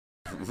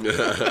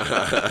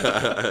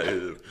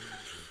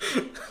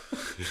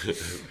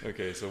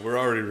Okay, so we're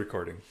already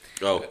recording.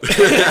 Oh.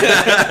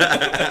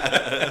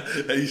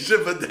 You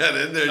should put that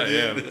in there, I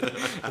dude. am.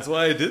 That's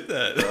why I did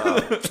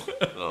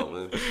that. Oh,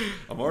 man.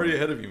 I'm already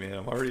ahead of you, man.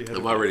 I'm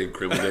I'm already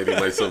incriminating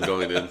myself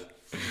going in.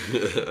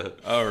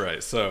 All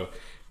right, so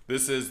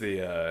this is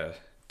the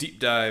Deep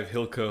Dive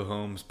Hilco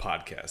Homes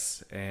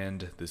podcast,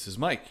 and this is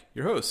Mike,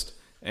 your host.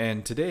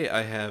 And today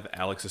I have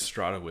Alex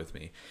Estrada with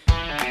me.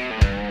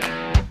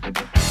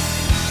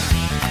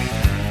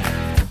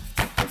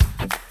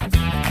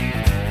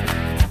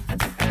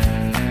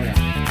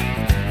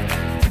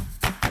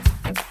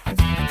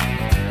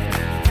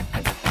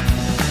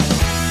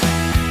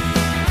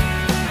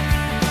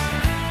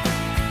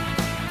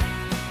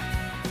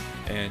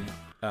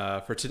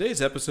 For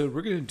today's episode,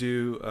 we're going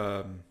to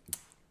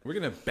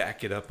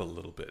back it up a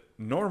little bit.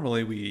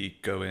 Normally, we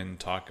go in and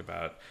talk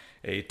about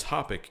a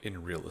topic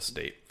in real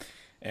estate.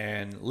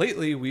 And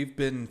lately, we've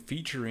been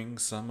featuring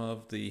some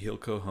of the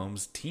Hilco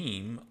Homes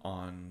team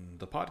on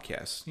the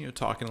podcast,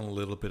 talking a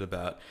little bit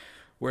about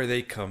where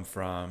they come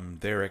from,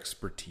 their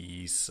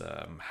expertise,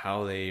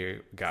 how they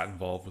got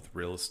involved with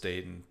real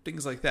estate, and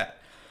things like that.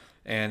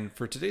 And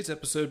for today's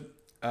episode,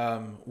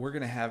 we're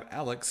going to have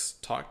Alex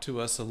talk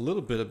to us a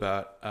little bit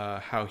about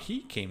how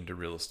he came to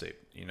real estate.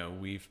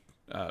 We've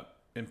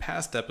in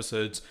past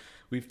episodes,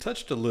 we've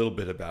touched a little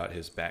bit about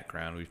his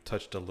background. We've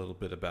touched a little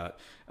bit about,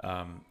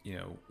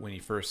 when he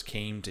first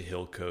came to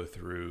Hilco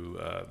through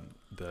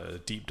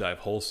the Deep Dive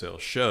Wholesale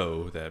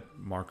show that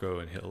Marco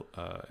and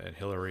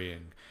Hillary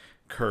and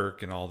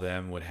Kirk and all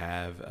them would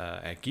have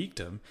at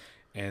Geekdom,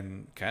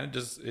 and kind of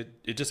just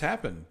it just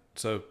happened.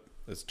 So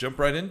let's jump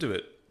right into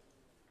it.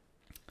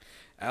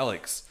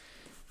 Alex,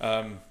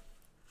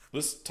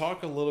 let's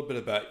talk a little bit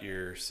about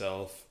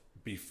yourself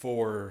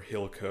before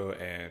Hilco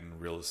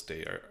and real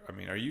estate. Are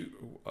you?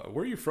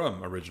 Where are you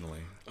from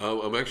originally?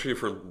 I'm actually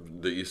from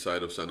the east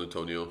side of San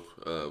Antonio.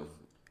 I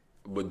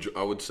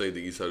would say the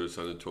east side of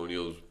San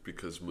Antonio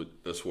because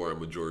that's where I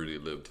majority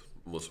lived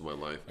most of my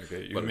life.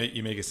 Okay,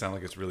 you make it sound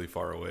like it's really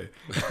far away.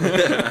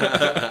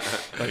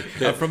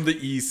 I'm from the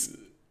east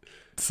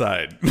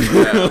side.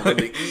 Yeah, on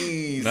the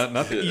east.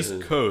 Not the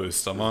East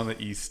Coast. I'm on the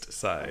east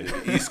side.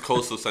 The east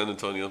coast of San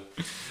Antonio.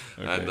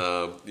 Okay. And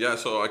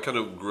so I kind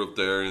of grew up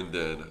there, and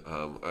then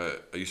I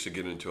used to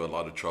get into a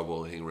lot of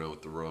trouble hanging around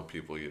with the wrong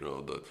people.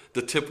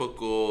 The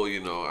typical,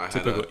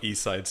 Typical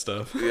east side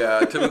stuff. Yeah,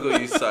 typical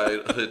east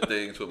side hood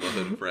things with my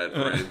hood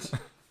friends.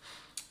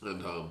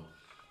 And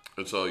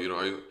so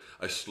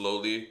I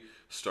slowly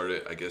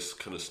started, I guess,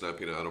 kind of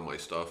snapping out of my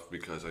stuff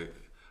because as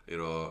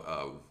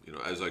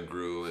I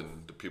grew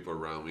and the people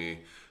around me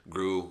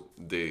grew,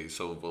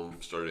 some of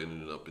them started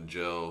ending up in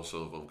jail.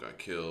 Some of them got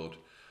killed.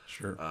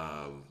 Sure.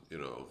 I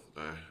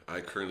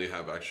currently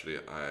have I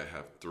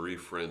have 3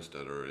 friends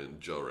that are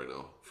in jail right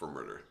now for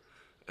murder,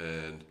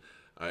 and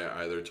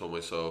I either told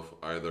myself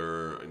I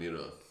need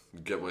to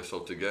get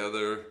myself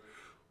together,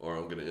 or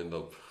I'm gonna end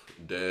up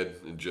dead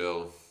in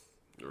jail,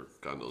 or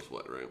God knows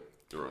what, right?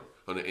 Or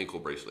on an ankle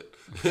bracelet.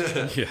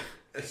 Yeah.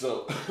 And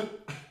so,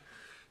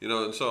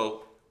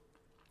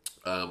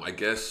 I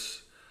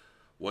guess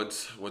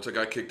once I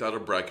got kicked out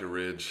of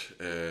Brackenridge,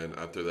 and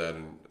after that,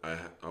 and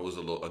I was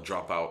a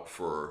dropout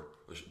for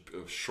a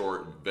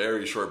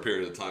very short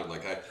period of time.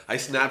 Like I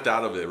snapped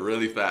out of it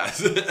really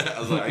fast. I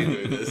was like, I ain't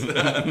doing this.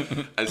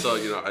 And so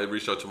I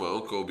reached out to my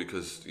uncle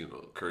because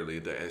currently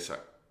the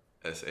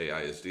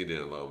SAISD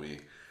didn't allow me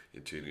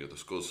into any other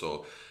schools.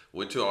 So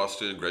went to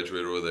Austin,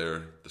 graduated over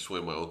there. That's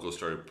when my uncle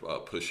started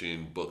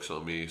pushing books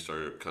on me,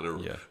 started kind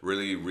of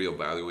really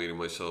reevaluating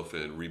myself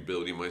and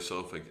rebuilding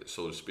myself,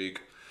 so to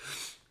speak.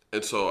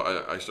 And so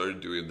I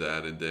started doing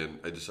that, and then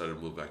I decided to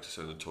move back to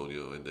San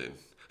Antonio, and then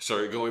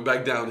started going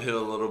back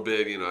downhill a little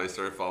bit. I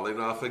started falling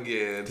off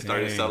again,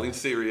 started selling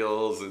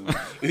cereals, and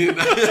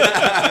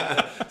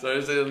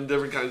started selling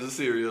different kinds of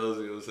cereals,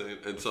 you know what I'm saying?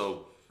 And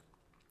so,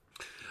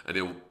 and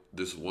then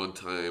this one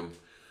time,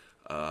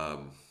 I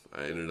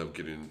ended up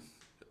getting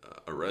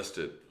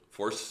arrested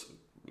for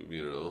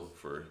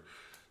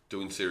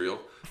doing cereal,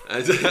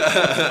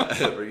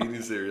 for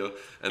eating cereal,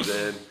 and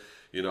then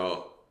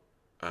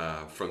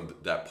from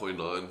that point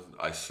on,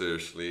 I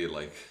seriously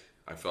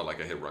I felt like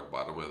I hit rock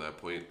bottom at that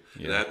point.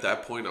 Yeah. And at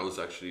that point, I was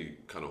actually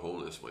kind of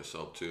homeless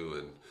myself too,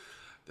 and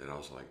then I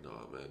was like,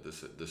 no, man,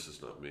 this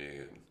is not me,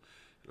 and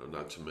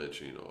not to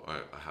mention,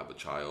 I have a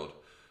child.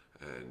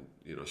 And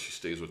she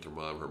stays with her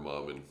mom. Her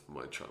mom and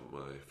my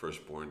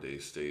firstborn, they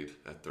stayed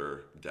at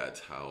their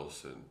dad's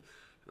house, and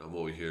I'm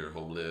over here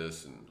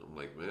homeless, and I'm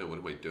like, man, what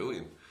am I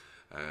doing?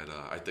 And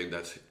I think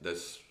that's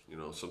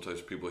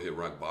sometimes people hit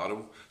rock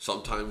bottom.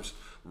 Sometimes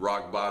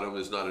rock bottom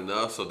is not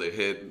enough, so they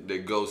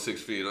go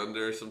 6 feet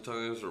under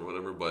sometimes or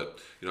whatever.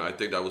 But I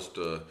think that was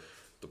the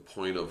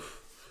point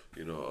of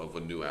of a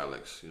new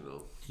Alex.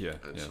 Yeah.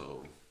 And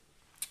so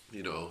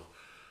Of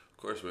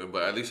course, man.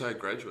 But at least I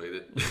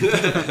graduated.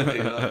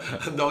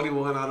 I'm the only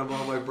one out of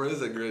all my friends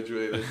that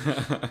graduated.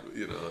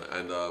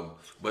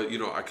 But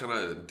I kind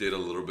of did a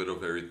little bit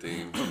of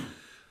everything.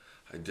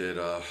 I did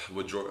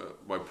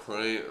my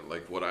prime,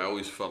 like what I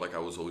always felt like I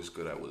was always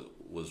good at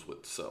was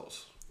with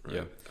sales. Right?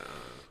 Yeah.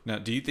 Now,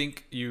 do you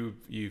think you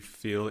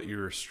feel that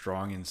you're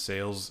strong in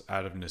sales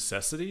out of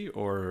necessity,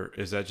 or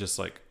is that just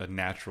like a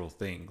natural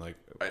thing? Like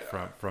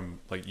from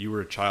like you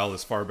were a child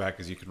as far back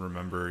as you can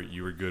remember,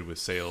 you were good with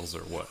sales,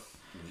 or what?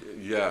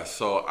 Yeah.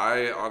 So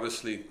I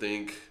honestly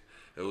think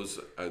it was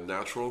a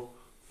natural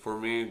for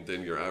me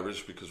than your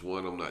average because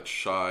one, I'm not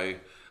shy.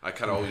 I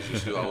kind of always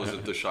just knew I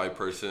wasn't the shy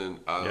person.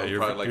 Yeah,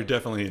 you're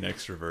definitely an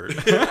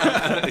extrovert.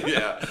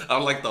 Yeah,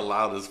 I'm like the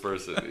loudest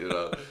person,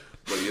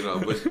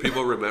 But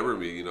people remember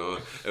me,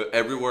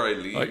 everywhere I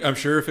leave. Like, I'm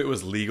sure if it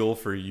was legal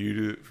for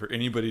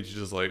anybody to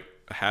just like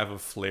have a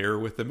flare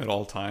with them at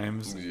all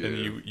times,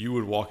 and you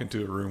would walk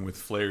into a room with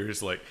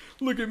flares, like,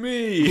 look at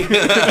me.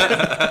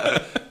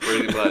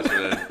 Pretty much,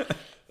 man.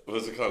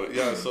 What's it called?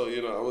 Yeah, so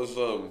I was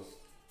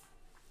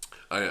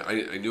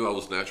I knew I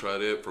was natural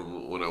at it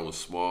from when I was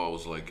small. I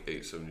was like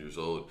 8, 7 years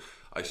old.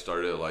 I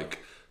started like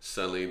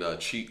selling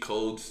cheat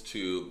codes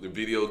to the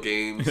video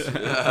games. Nice.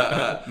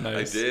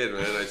 I did,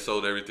 man. I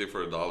sold everything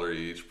for $1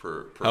 each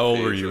per. How old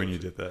were you when you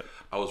did that?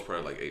 I was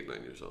probably like 8,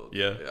 9 years old.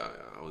 Yeah. Yeah.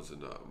 I was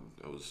in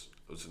I was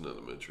in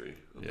elementary.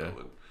 On Yeah. that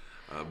one.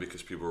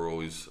 Because people were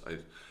always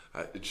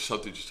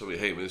something just told me,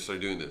 hey man, start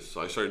doing this. So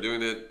I started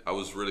doing it. I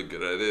was really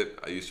good at it.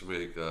 I used to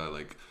make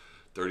like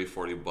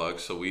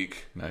 $30-$40 a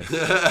week. Nice.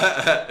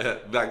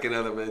 Back in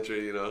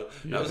elementary, that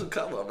was a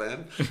come up,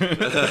 man.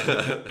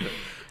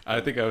 I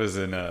think I was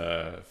in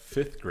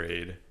 5th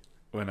grade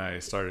when I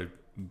started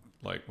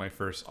like my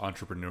first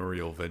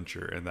entrepreneurial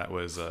venture, and that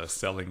was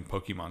selling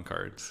Pokemon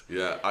cards.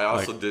 Yeah, I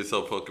also did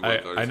sell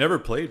Pokemon cards. I never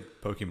played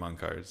Pokemon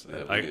cards.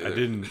 Yeah, I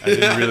didn't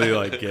really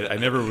like it. I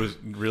never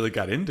really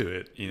got into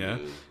it.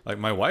 Like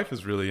my wife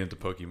was really into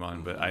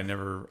Pokemon, but I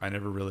never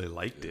really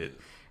liked it.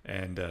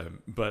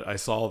 And but I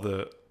saw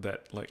that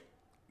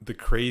the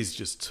craze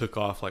just took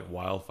off like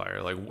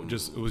wildfire. Like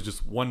it was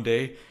just one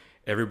day,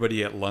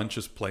 everybody at lunch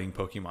was playing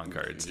Pokemon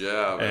cards.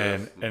 Yeah,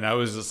 man. And I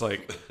was just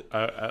like,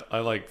 I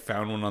like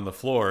found one on the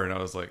floor, and I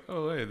was like,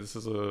 oh hey, this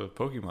is a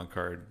Pokemon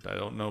card. I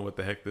don't know what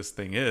the heck this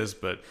thing is,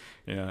 but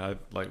I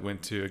like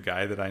went to a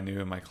guy that I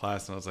knew in my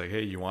class, and I was like,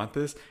 hey, you want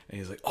this? And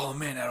he's like, oh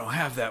man, I don't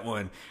have that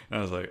one. And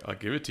I was like, I'll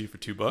give it to you for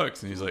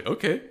 $2. And he's like,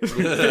 okay. Gave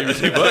me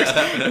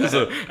 $2. And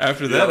so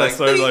after that, I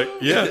started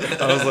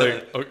I was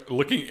like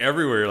looking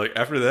everywhere. Like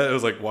after that, it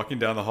was like walking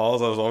down the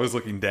halls. I was always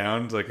looking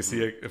down so I could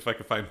see if I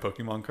could find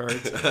Pokemon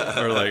cards.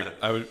 Or like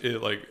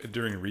like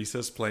during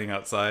recess playing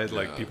outside,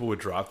 like people would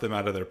drop them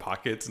out of their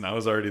pockets, and I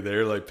was already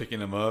there like picking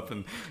them up,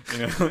 and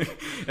and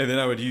then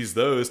I would use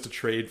those to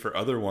trade for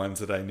other ones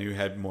that I knew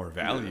had more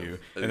value.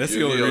 And that's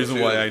the only reason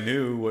why I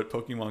knew what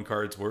Pokemon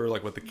cards were,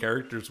 like what the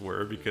characters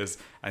were, because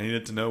I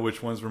needed to know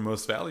which ones were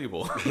most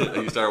valuable.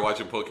 You started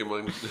watching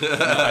Pokemon?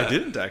 No, I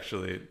didn't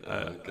actually.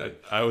 Okay.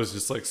 I was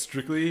just like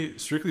strictly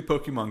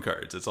Pokemon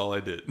cards. That's all I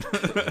did.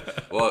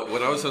 Well,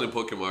 when I was selling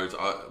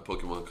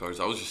Pokemon cards,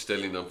 I was just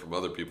stealing them from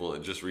other people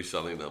and just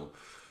reselling them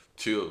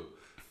to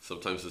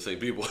sometimes the same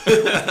people.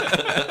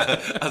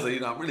 I was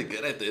like, I'm really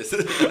good at this.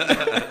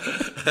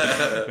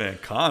 Man,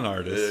 con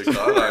artist. Yeah,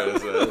 con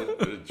artist, man.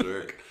 What a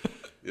jerk.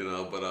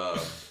 But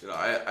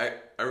I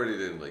really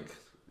didn't like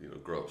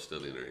grow up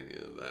stealing or any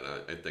of that.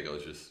 I think I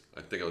was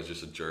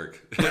just a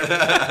jerk.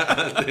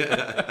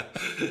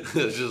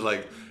 It's just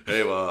like,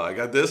 hey, well, I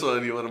got this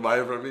one. You want to buy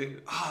it from me?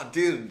 Ah,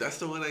 dude, that's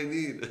the one I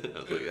need. I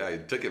was like, yeah, you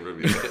took it from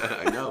me.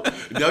 I know.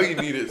 Now you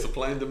need it.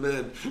 Supply and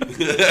demand.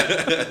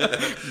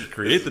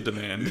 Create the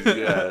demand.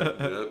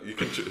 Yeah. You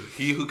can.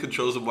 He who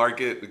controls the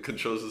market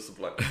controls the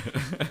supply.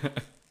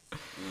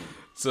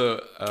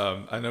 So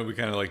I know we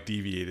kind of like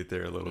deviated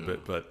there a little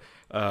bit, but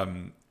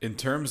in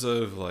terms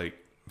of like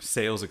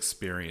sales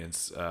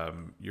experience,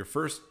 your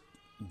first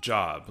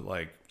job,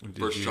 like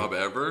job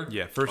ever?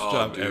 Yeah, first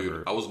job dude,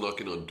 ever. I was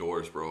knocking on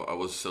doors, bro. I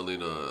was selling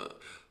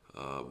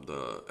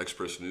the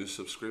Express News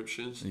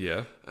subscriptions.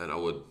 Yeah, and I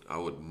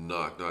would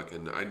knock,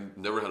 and I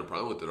never had a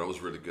problem with it. I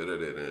was really good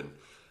at it, and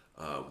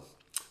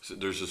so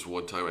there's just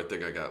one time I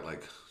think I got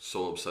like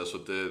so obsessed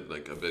with it,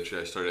 like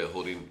eventually I started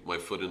holding my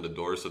foot in the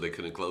door so they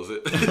couldn't close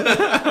it.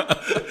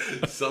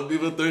 Some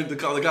people threatened to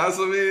call the cops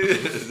on me.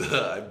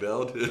 I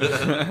bailed.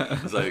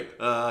 It's like,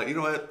 you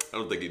know what? I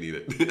don't think you need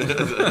it.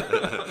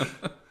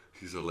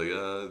 He's like,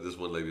 this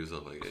one lady was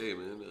like, hey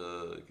man,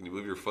 can you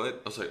move your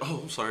foot? I was like,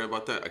 oh, I'm sorry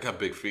about that. I got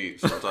big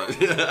feet sometimes.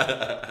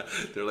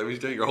 They're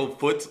like, your whole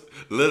foot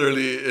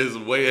literally is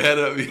way ahead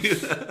of me.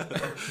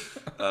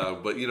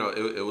 But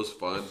it was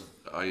fun.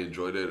 I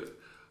enjoyed it.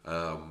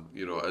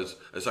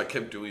 As I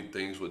kept doing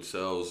things with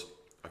sales,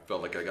 I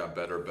felt like I got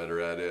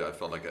better at it. I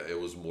felt like it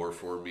was more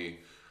for me.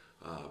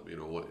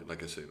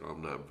 Like I said,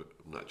 I'm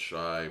not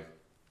shy.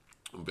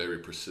 I'm very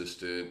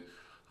persistent.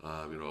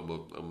 I'm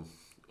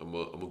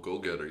a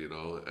go-getter,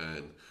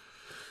 and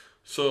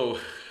so,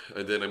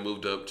 and then I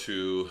moved up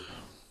to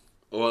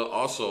Well,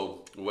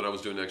 also when I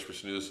was doing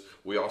Express News,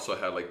 we also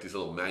had like these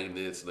little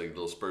magnets, like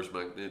little Spurs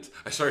magnets.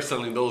 I started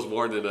selling those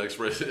more than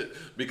Express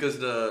because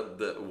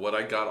the what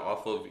I got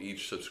off of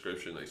each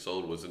subscription I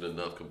sold wasn't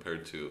enough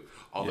compared to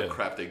all the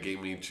crap they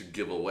gave me to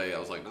give away. I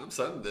was like, no, I'm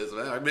selling this,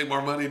 man. I make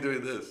more money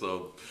doing this.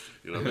 So,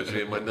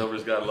 eventually my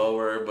numbers got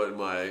lower, but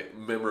my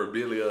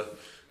memorabilia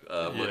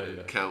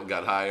count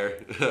got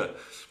higher.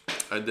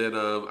 And then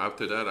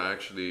after that, I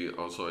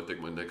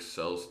think my next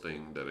sales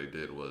thing that I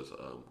did was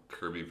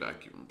Kirby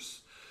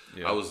vacuums.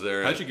 Yeah. I was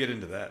there. How'd you get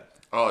into that?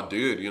 Oh,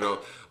 dude,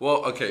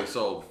 well, okay,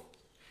 so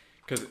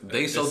Because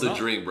they sold the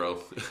dream, bro.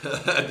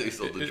 They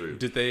sold the dream.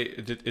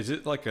 Is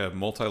it like a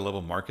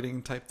multi-level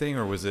marketing type thing,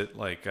 or was it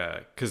like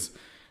because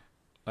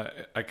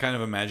I kind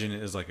of imagine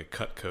it as like a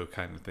Cutco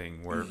kind of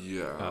thing where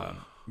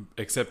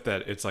except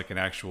that it's like an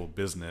actual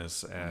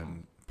business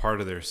and part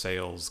of their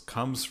sales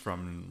comes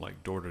from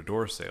like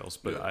door-to-door sales,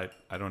 but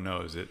I don't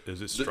know, is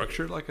it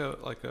structured like a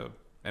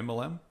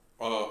MLM?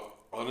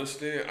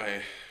 Honestly,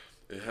 it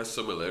has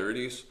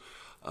similarities.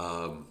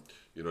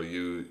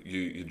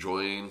 You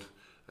join,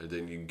 and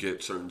then you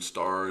get certain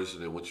stars,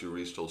 and then once you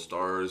reach those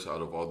stars,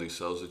 out of all these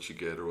sales that you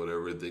get or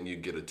whatever, then you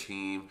get a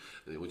team,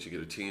 and then once you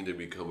get a team, they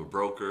become a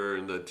broker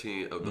in that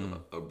team,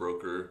 a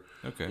broker.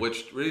 Okay.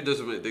 Which really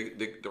doesn't mean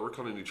they were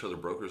calling each other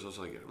brokers. I was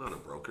like, you're not a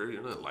broker,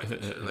 you're not life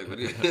insurance. Like,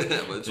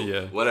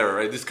 whatever,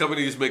 right? These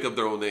companies make up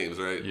their own names,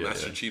 right?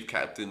 Master Chief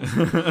Captain, shit.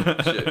 You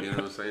know what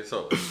I'm saying?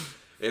 So,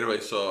 anyway,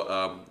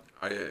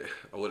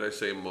 would I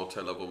say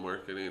multi-level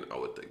marketing? I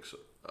would think so.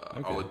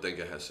 I would think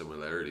it has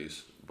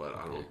similarities, but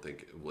I don't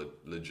think it would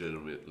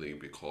legitimately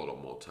be called a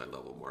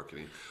multi-level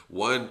marketing.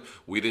 One,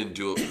 we didn't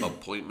do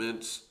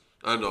appointments.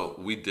 I know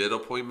we did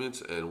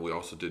appointments, and we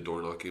also did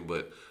door knocking,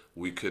 but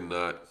we could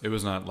not. It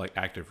was not like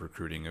active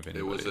recruiting of anybody.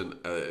 It wasn't.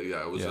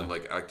 It wasn't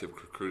like active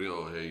recruiting.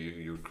 Oh, hey,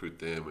 you recruit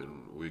them,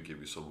 and we give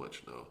you so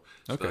much. No,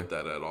 it's not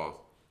that at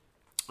all.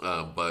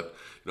 But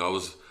I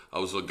was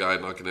a guy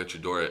knocking at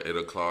your door at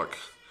 8:00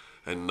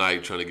 at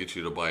night trying to get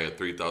you to buy a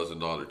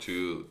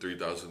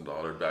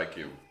 $3,000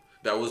 vacuum.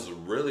 That was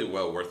really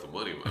well worth the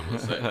money, I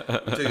must say.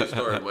 Let me tell you a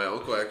story. My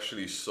uncle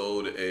actually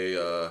sold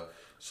a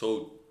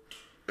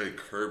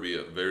Kirby,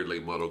 a very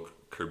late model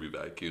Kirby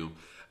vacuum,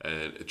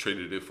 and it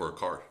traded it for a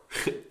car.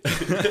 And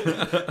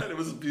it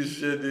was a piece of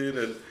shit,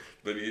 dude.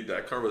 But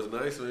that car was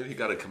nice, man. He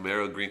got a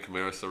Camaro, green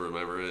Camaro, I still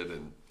remember it,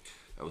 and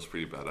that was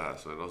pretty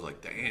badass, man. I was like,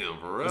 damn,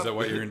 for real. Is that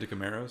why you're into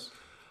Camaros?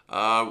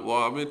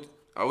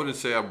 I wouldn't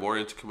say I'm more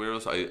into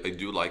Camaros. I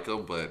do like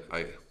them, but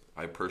I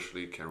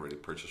personally can't really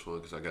purchase one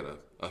because I got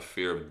a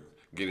fear of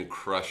getting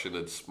crushed in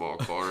a small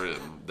car,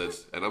 and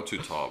I'm too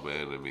tall,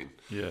 man. I mean,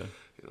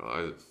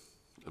 I'm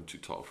too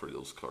tall for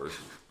those cars.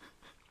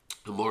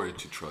 I'm more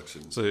into trucks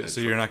and. So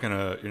you're not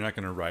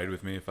gonna ride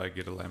with me if I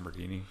get a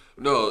Lamborghini?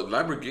 No,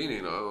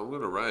 Lamborghini. No, I'm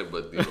gonna ride,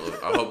 but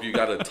I hope you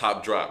got a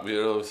top drop.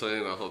 You know what I'm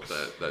saying? I hope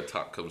that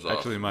top comes off.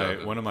 Actually,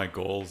 one of my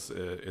goals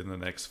in the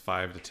next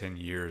 5 to 10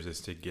 years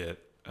is to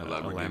get a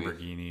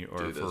Lamborghini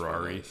or a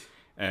Ferrari,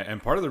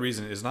 and part of the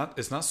reason is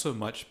it's not so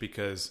much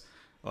because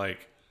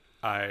like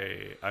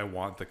I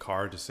want the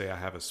car to say I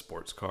have a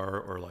sports car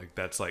or like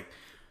that's like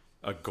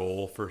a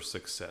goal for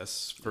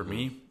success for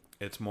me.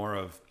 It's more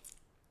of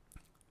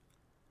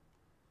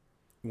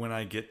when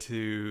I get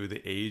to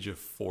the age of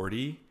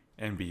 40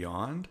 and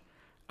beyond,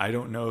 I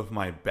don't know if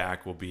my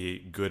back will be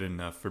good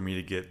enough for me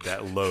to get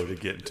that low to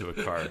get into a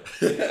car.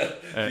 Do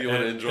you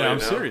want to enjoy it now?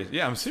 Serious.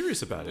 Yeah, I'm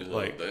serious about it. Oh,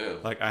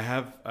 like I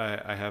have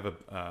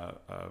a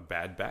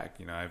bad back.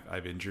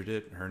 I've injured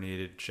it,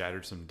 herniated,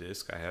 shattered some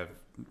disc. I have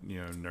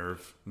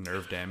nerve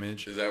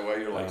damage. Is that why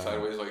you're like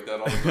sideways like that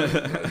all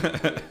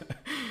the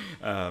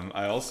time?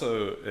 I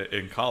also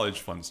in college,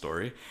 fun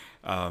story.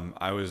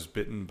 I was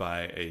bitten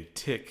by a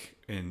tick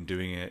in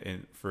doing it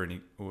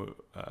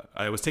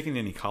I was taking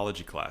an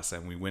ecology class,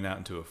 and we went out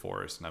into a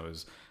forest,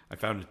 and I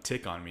found a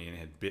tick on me, and it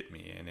had bit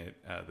me, and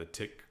the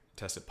tick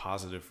tested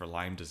positive for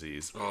Lyme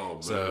disease. Oh,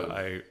 man. So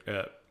I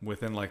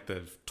within like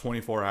the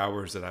 24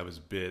 hours that I was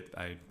bit,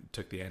 I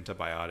took the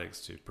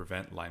antibiotics to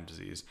prevent Lyme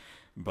disease.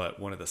 But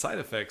one of the side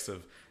effects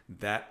of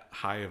that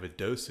high of a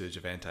dosage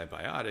of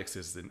antibiotics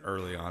is an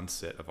early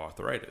onset of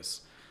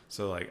arthritis.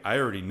 So like I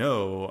already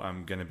know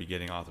I'm gonna be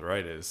getting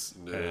arthritis,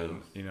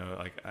 and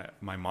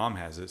my mom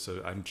has it,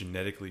 so I'm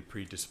genetically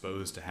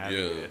predisposed to having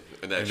it.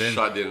 And that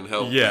shot didn't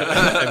help. Yeah,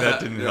 and that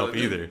didn't help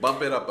either.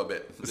 Bump it up a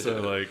bit. So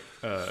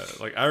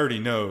like I already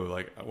know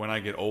like when I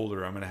get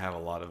older, I'm gonna have a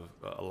lot of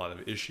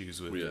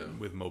issues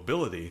with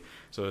mobility.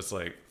 So it's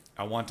like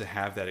I want to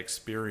have that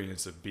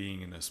experience of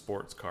being in a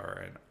sports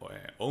car and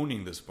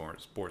owning the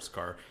sports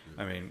car.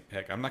 I mean,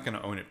 heck, I'm not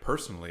gonna own it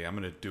personally. I'm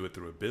gonna do it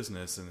through a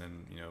business, and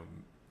then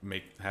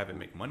have it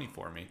make money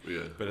for me.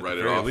 Yeah, but at write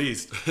the it very off.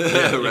 least,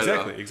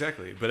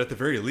 exactly. But at the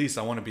very least,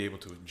 I want to be able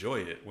to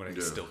enjoy it when I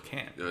still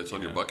can. Yeah, it's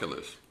on your bucket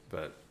list.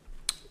 But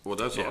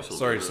that's awesome.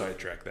 Sorry to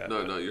sidetrack that.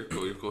 No, you're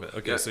cool. You're cool. But,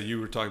 okay, so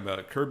you were talking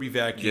about Kirby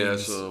vacuums. Yeah,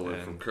 so I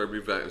went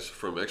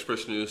from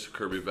Express News to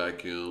Kirby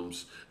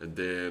vacuums, and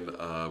then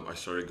I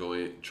started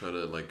trying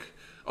to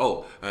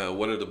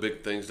One of the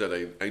big things that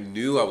I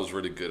knew I was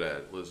really good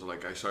at was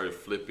like I started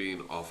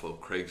flipping off of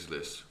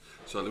Craigslist.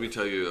 So let me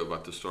tell you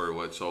about the story.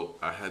 So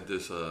I had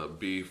this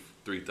B3000,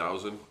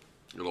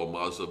 a little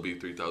Mazda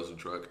B3000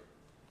 truck.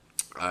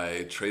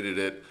 I traded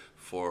it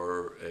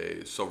for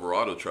a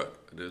Silverado truck.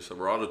 And then the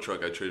Silverado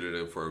truck I traded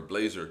in for a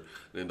Blazer.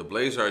 And then the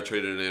Blazer I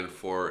traded in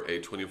for a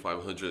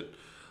 2500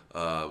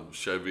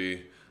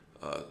 Chevy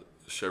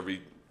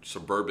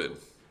Suburban.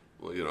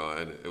 Well,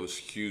 and it was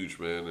huge,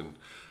 man. And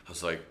I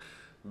was like,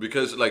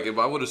 because like if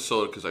I would have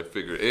sold it, because I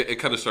figured it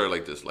kind of started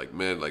like this, like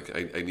man, like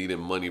I needed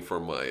money for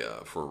my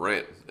for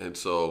rent, and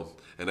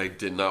I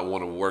did not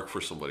want to work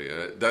for somebody.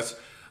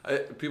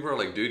 People are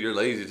like, dude, you're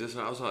lazy. This,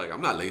 and I was like,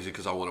 I'm not lazy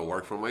because I want to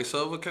work for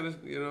myself. What kind of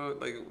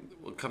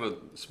what kind of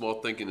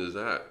small thinking is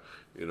that?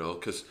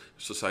 Because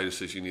society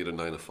says you need a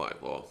 9 to 5.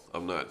 Well,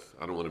 I'm not.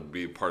 I don't want to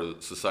be part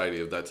of society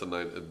if that's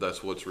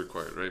what's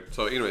required, right?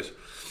 So, anyways.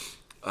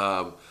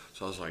 So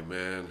I was like,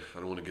 man, I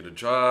don't want to get a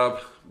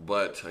job,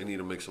 but I need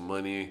to make some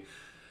money.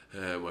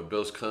 And my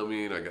bill's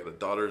coming. I got a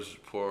daughter to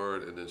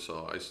support, and then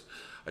so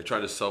I tried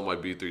to sell my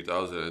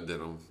B3000,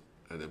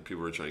 and then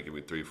people were trying to give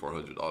me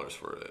 $300-$400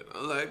 for it. I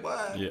was like,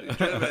 what?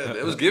 Yeah.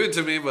 It was given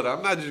to me, but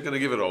I'm not just gonna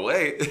give it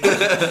away.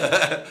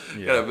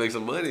 Gotta make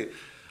some money.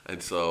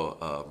 And so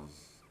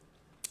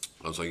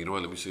I was like, you know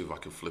what? Let me see if I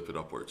can flip it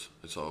upwards.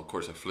 And so of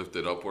course I flipped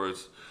it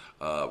upwards.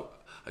 I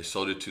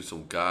sold it to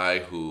some guy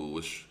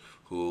who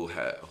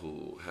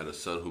had a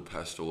son who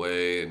passed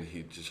away, and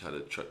he just had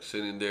a truck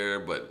sitting there,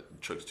 but the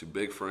truck's too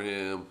big for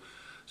him.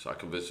 So I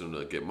convinced him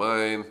to get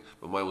mine,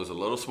 but mine was a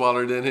little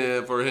smaller than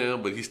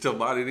him, but he still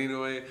bought it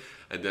anyway.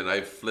 And then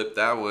I flipped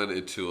that one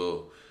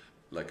into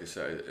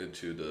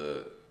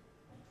the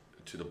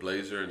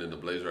Blazer, and then the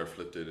Blazer I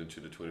flipped it into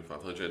the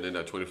 2500, and then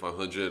that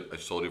 2500 I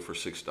sold it for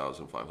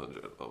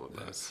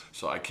 $6,500. Nice.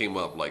 So I came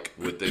up like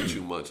within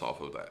 2 months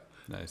off of that.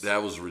 Nice.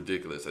 That was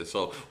ridiculous. And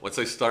so once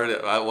I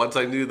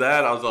knew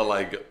that, I was all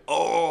like,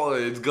 oh,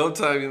 it's go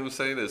time, you know what I'm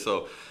saying? And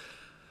so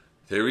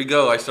here we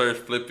go. I started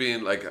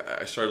flipping,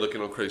 I started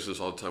looking on Craigslist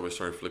all the time. I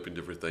started flipping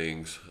different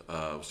things.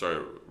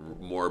 Started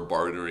more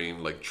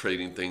bartering, like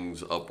trading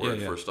things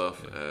upward for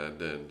stuff, and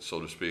then,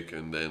 so to speak.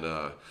 And then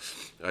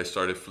I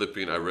started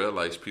flipping. I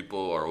realized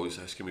people are always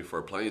asking me for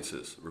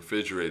appliances,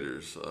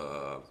 refrigerators,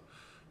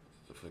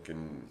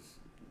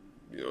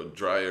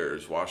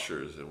 dryers,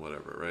 washers, and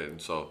whatever, right? And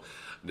so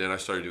then I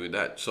started doing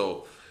that.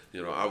 So,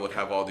 I would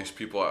have all these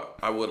people.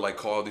 I would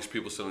call these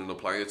people selling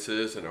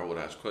appliances, and I would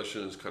ask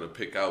questions, kind of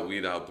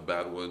weed out the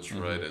bad ones,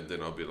 right? And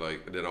then I'll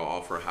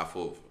offer half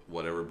of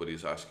what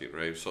everybody's asking,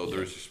 right? So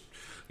there's,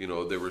 they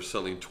were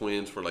selling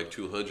twins for like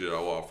 200.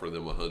 I'll offer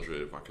them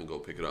 100 if I can go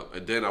pick it up,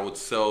 and then I would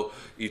sell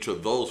each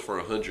of those for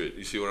 100.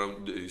 You see what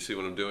I'm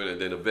doing?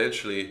 And then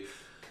eventually,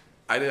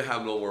 I didn't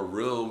have no more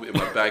room in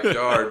my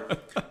backyard.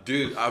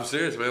 Dude, I'm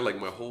serious, man. Like,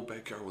 my whole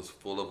backyard was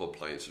full of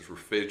appliances,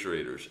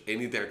 refrigerators,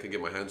 anything I could get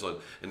my hands on.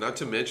 And not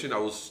to mention,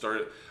 I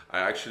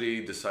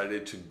actually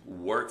decided to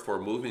work for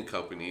a moving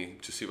company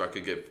to see if I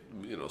could get,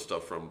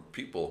 stuff from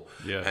people.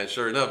 Yeah. And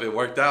sure enough, it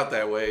worked out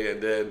that way. And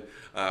then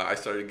I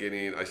started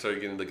getting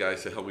the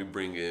guys to help me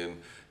bring in,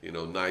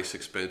 nice,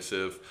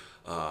 expensive,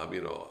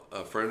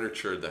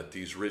 furniture that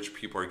these rich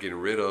people are getting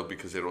rid of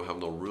because they don't have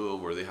no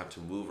room or they have to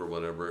move or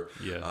whatever.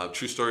 Yeah.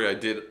 True story. I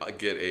did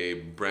get a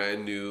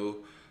brand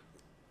new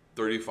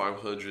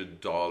 $3,500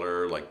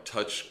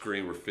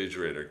 touchscreen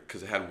refrigerator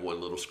because it had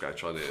one little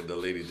scratch on it, and the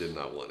lady did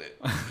not want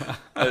it.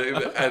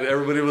 and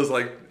everybody was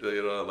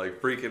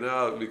freaking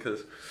out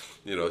because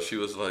she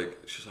was like,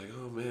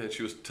 oh man,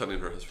 she was telling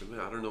her husband,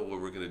 man, I don't know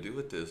what we're gonna do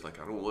with this. I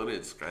don't want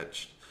it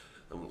scratched.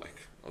 I'm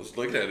like, I was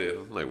looking at it.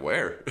 I'm like,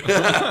 where?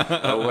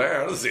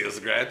 Where? I don't see a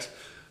scratch.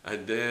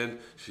 And then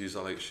she's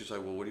like,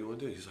 well, what do you want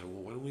to do? He's like,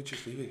 well, why don't we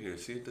just leave it here and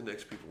see if the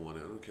next people want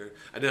it? I don't care.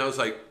 And then I was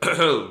like,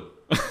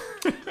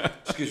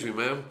 excuse me,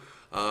 ma'am.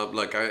 I'm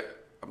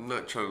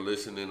not trying to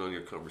listen in on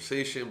your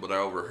conversation, but I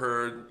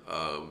overheard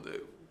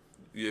that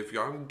if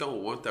y'all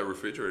don't want that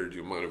refrigerator, do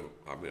you mind if,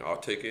 I'll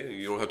take it.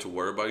 You don't have to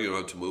worry about it. You don't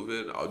have to move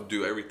it. I'll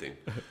do everything.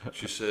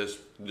 She says,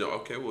 no,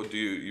 okay, well, do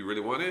you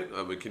really want it?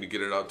 Can you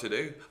get it out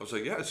today? I was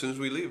like, yeah, as soon as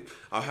we leave.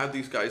 I'll have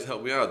these guys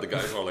help me out. The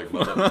guys are like,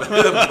 mud up.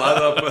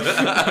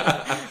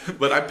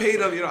 But I paid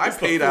them, I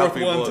paid out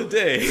people. One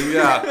today.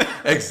 Yeah,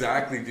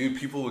 exactly, dude.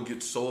 People would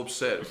get so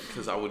upset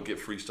because I would get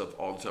free stuff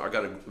all the time. I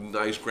got a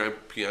nice grand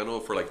piano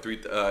for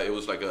it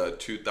was like a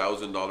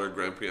 $2,000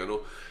 grand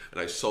piano,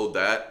 and I sold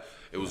that.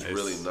 It was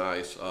really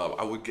nice.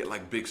 I would get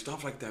big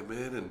stuff like that,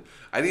 man. And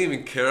I didn't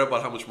even care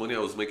about how much money I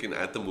was making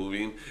at the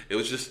moving. It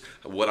was just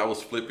what I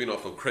was flipping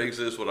off of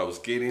Craigslist, what I was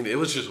getting. It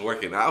was just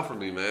working out for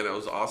me, man. It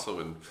was awesome.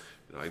 And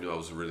I knew I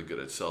was really good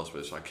at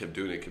salesman, so I kept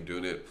doing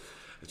it.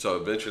 And so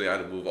eventually I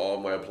had to move all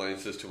my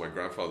appliances to my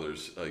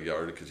grandfather's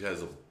yard because he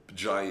has a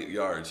giant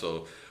yard.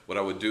 So what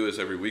I would do is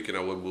every weekend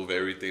I would move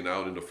everything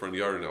out in the front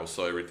yard, and I would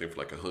sell everything for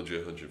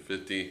 100,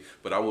 150.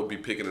 But I would be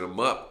picking them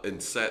up in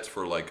sets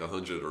for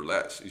 100 or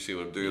less. You see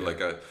what I'm doing?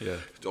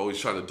 Always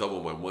trying to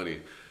double my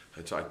money.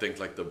 And so I think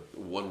the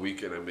one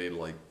weekend I made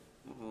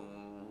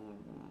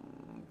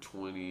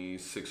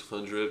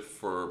 $2,600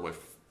 for my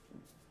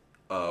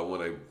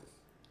when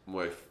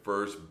my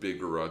first big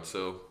garage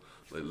sale,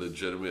 like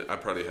legitimate, I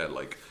probably had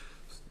like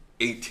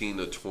 18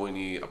 to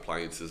 20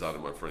 appliances out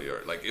of my front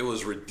yard. Like, it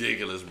was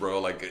ridiculous,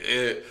 bro. Like,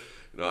 it,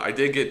 I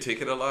did get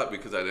ticketed a lot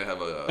because I didn't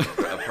have a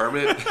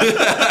permit.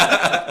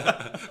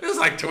 It was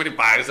like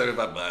 25,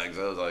 75 bucks.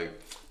 I was like,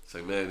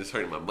 man, it's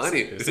hurting my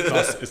money. It's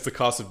the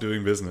cost of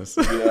doing business.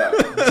 Yeah,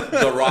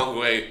 the wrong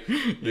way,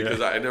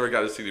 because I never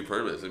got a CD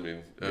permits. I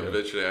mean,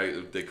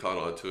 eventually they caught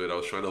on to it. I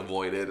was trying to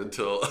avoid it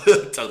until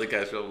the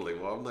cash. I'm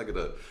like, well, I'm not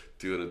gonna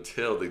do it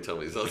until they tell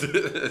me something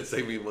and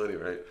save me money,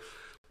 right?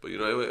 But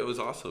it was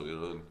awesome,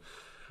 And,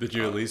 did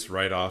you at least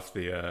write off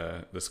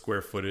the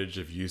square footage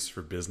of use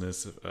for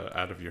business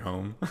out of your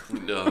home?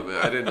 No, man,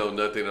 I didn't know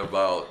nothing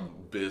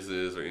about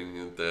business or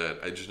anything like that.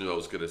 I just knew I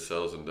was good at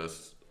sales, and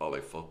that's all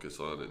I focused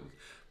on, and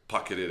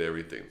pocketed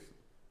everything.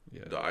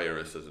 Yeah. The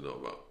IRS doesn't know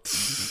about.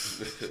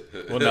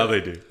 Well, now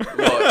they do.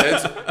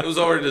 Well, it was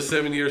already the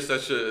 7-year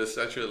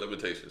statute of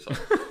limitations. So.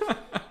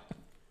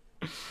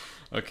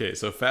 Okay,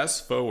 so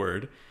fast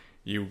forward,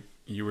 you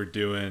were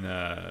doing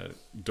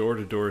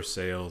door-to-door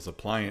sales,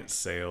 appliance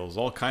sales,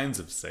 all kinds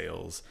of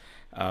sales.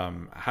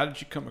 How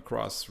did you come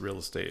across real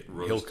estate,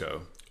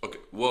 Hilco? Okay,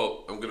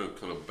 well, I'm going to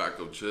kind of back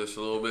up just a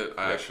little bit.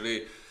 I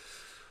actually,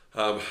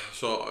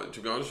 so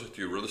to be honest with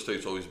you, real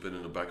estate's always been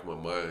in the back of my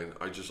mind.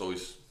 I just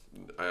always,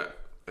 I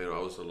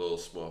was a little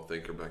small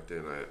thinker back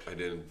then. I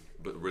didn't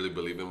really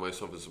believe in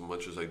myself as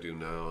much as I do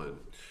now, and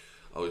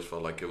I always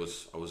felt like I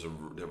was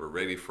never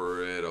ready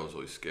for it. I was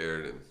always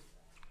scared, and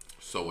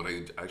so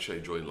when I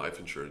joined life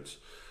insurance,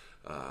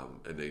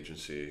 an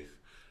agency,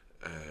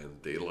 and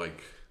they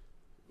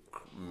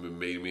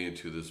made me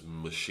into this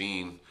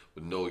machine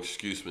with no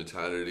excuse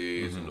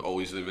mentalities, and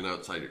always living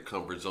outside your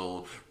comfort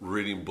zone,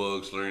 reading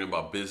books, learning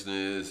about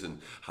business and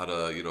how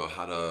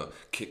to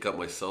kick up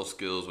my sales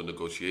skills with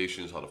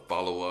negotiations, how to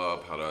follow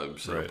up, how to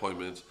set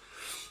appointments.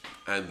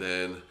 And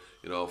then,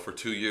 for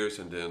 2 years,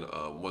 and then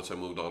once I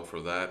moved on for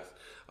that,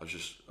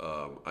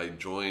 I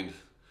joined,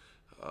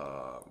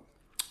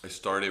 I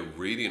started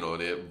reading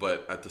on it,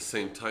 but at the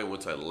same time,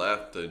 once I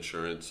left the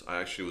insurance, I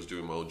actually was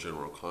doing my own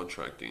general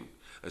contracting.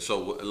 And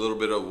so a little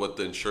bit of what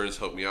the insurance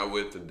helped me out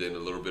with, and then a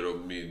little bit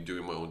of me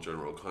doing my own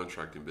general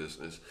contracting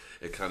business,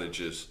 it kind of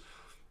just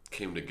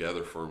came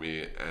together for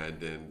me. And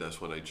then that's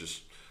when I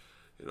just,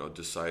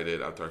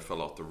 decided, after I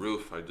fell off the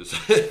roof, I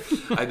decided,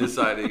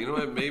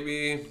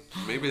 maybe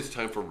it's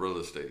time for real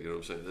estate. You know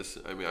what I'm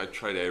saying? I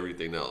tried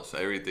everything else,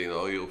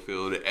 oil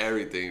field,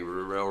 everything,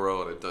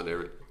 railroad. I've done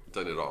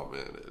it all,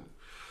 man. And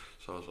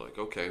so I was like,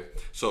 okay.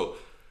 So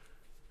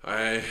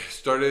I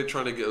started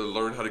trying to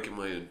learn how to get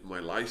my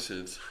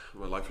license,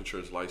 my life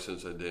insurance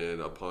license, and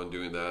then upon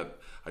doing that,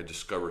 I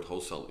discovered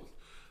wholesaling.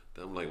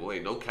 Then I'm like,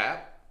 wait, no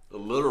cap, a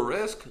little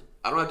risk.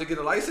 I don't have to get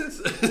a license.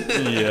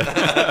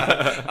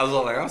 Yeah, I was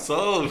all like, I'm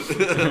sold.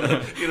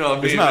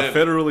 It's not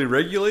federally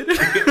regulated.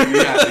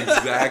 Yeah,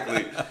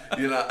 exactly.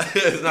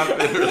 It's not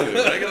federally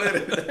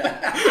regulated.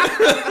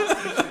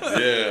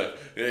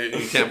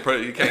 Yeah,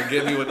 you can't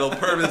get me with no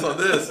permits on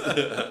this.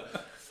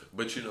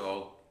 But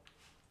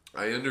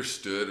I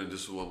understood, and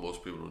this is what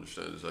most people don't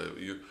understand, is that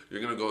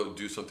you're going to go and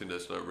do something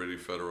that's not really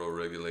federal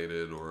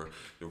regulated, or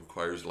it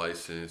requires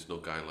license, no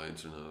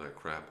guidelines, and none of that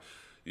crap.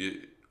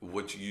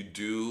 What you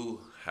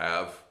do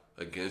have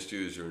against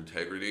you is your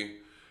integrity,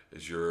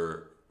 is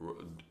your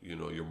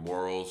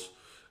morals,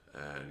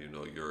 and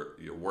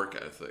your work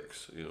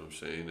ethics. You know what I'm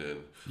saying?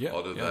 And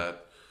all of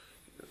that.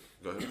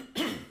 Go ahead.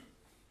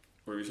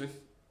 What were you saying?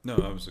 No,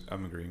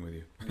 I'm agreeing with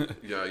you.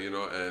 Yeah,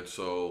 and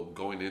so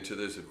going into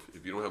this,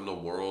 if you don't have no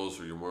morals,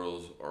 or your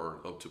morals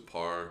aren't up to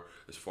par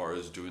as far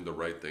as doing the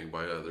right thing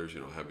by others,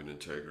 having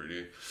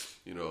integrity,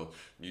 you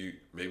need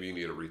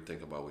to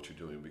rethink about what you're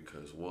doing,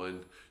 because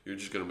one, you're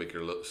just going to make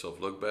yourself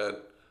look bad.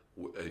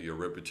 Your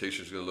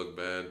reputation is going to look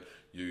bad.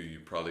 You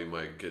probably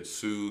might get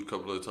sued a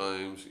couple of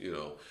times,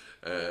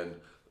 and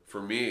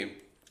for me,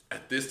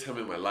 at this time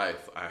in my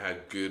life, I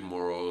had good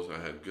morals. I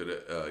had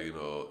good,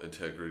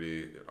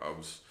 integrity. I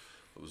was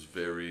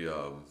very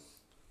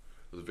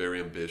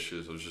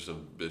ambitious. I was just an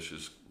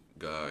ambitious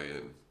guy,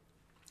 and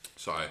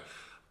so I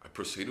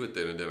proceeded with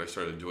it, and then I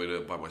started doing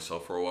it by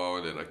myself for a while,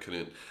 and then I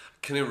couldn't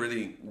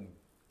really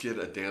get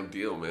a damn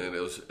deal, man. It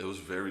was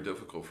very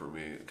difficult for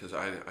me, because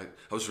I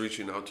was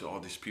reaching out to all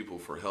these people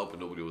for help,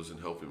 and nobody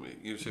wasn't helping me.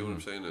 You see what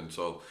I'm saying? And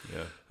so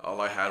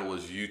all I had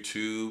was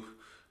YouTube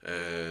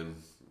and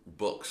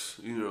books.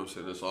 You know what I'm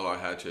saying? That's all I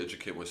had to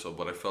educate myself.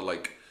 But I felt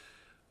like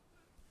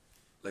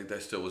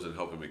that still wasn't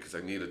helping me, because I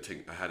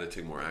had to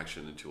take more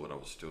action into what I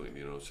was doing.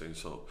 You know what I'm saying?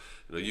 So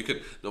you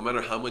could, no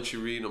matter how much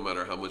you read, no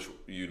matter how much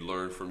you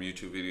learn from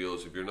YouTube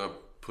videos, if you're not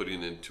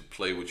putting into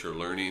play what you're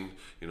learning,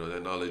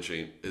 that knowledge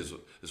is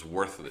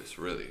worthless,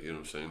 really. You know what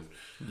I'm saying?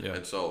 Yeah.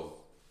 And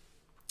so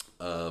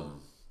I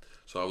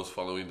was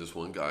following this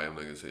one guy. I'm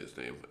not gonna say his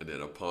name. And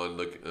then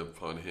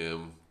upon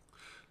him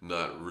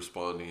not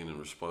responding,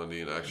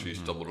 I actually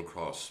stumbled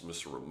across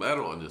Mr.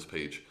 Romero on this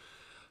page.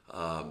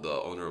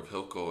 the owner of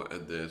Hilco,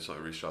 and then so I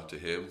reached out to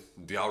him.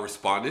 Y'all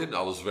responded.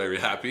 I was very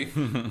happy,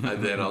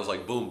 and then I was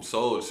like, boom,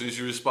 sold. As soon as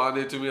you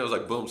responded to me, I was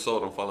like, boom,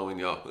 sold. I'm following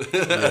y'all.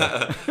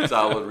 So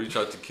I would reach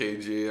out to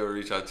KG or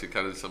reach out to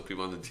kind of some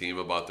people on the team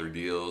about their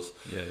deals.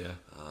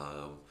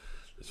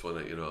 It's when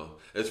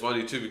it's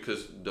funny too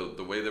because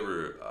the way they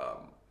were.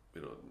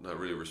 Not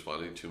really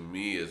responding to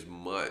me as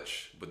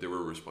much, but they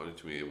were responding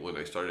to me when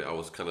I started. I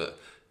was kind of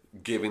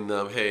giving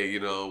them, hey,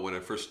 when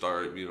I first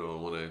started,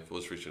 when I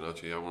was reaching out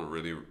to you, I wasn't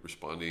really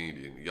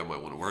responding. You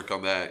might want to work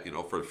on that,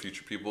 for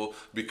future people,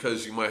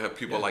 because you might have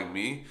people like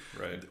me,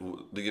 right?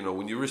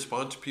 When you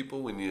respond to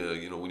people, when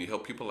you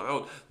help people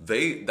out,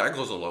 that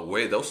goes a long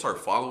way. They'll start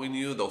following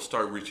you. They'll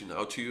start reaching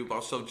out to you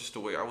about stuff just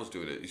the way I was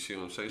doing it. You see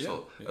what I'm saying?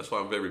 So that's why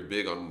I'm very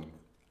big on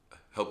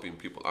helping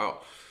people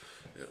out.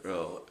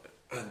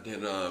 And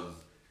then,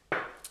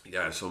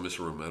 so Mr.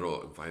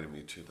 Romero invited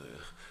me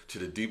to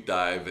the deep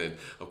dive, and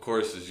of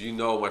course, as you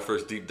know, my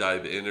first deep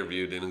dive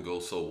interview didn't go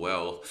so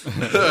well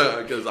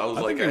because I was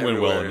I like, think it went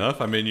well enough.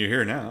 I mean, you're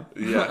here now.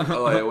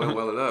 It went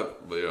well enough,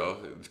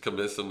 but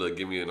convinced them to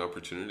give me an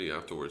opportunity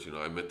afterwards.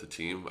 I met the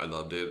team, I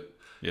loved it.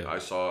 I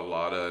saw a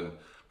lot in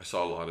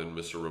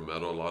Mr.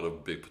 Romero, a lot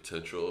of big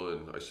potential,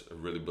 and I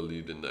really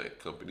believed in that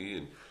company,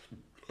 and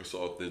I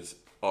saw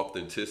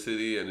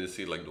authenticity, and didn't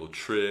see like no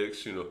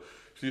tricks,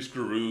 These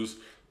gurus,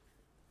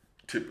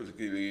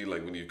 typically,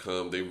 like when you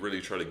come, they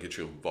really try to get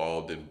you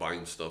involved in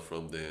buying stuff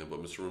from them.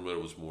 But Mr. Romero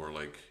was more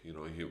like, he's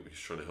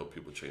trying to help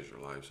people change their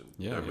lives, and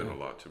that meant a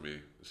lot to me.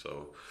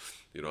 So,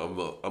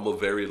 I'm a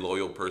very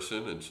loyal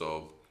person, and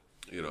so,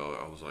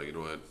 I was like,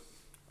 what,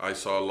 I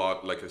saw a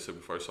lot. Like I said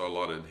before, I saw a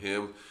lot in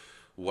him.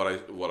 What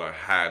I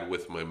had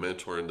with my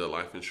mentor in the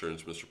life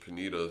insurance, Mr.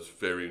 Pineda, is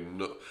very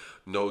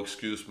no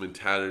excuse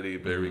mentality,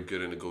 very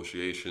good in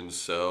negotiations,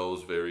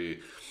 sales,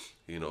 very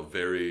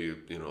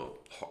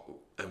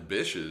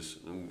ambitious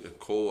and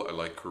cool,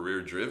 like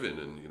career driven,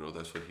 and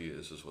that's what he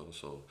is as well.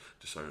 So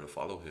decided to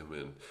follow him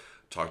and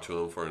talk to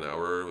him for an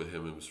hour with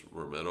him and Mr.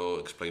 Romero,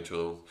 explain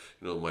to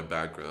him, my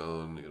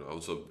background. I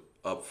was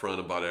upfront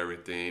about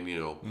everything.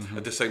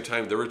 At the same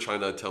time, they were trying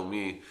to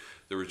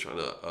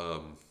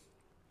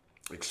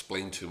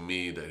explain to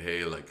me that,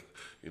 hey, like,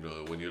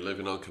 when you're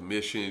living on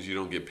commissions, you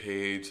don't get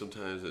paid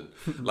sometimes, and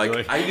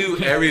like I knew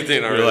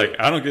everything already. You're like,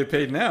 I don't get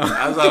paid now.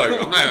 I was like,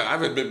 I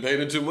haven't been paid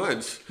in 2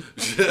 months.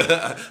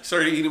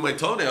 Started eating my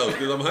toenails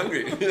because I'm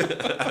hungry.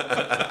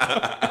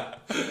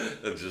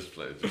 Just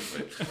play.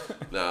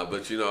 Nah,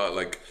 but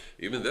like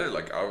even then,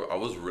 like I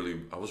was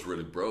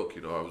really broke.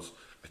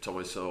 I told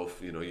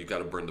myself, you got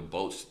to burn the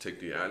boats to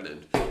take the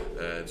island,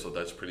 and so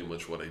that's pretty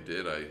much what I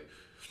did.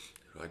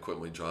 I quit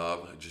my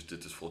job. I just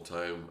did this full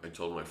time. I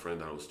told my friend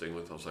that I was staying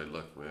with, I was like,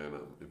 look, man,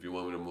 if you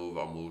want me to move,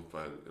 I'll move.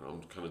 But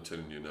I'm kind of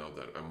telling you now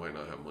that I might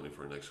not have money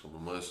for the next couple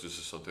of months. This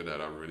is something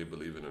that I really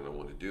believe in and I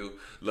want to do.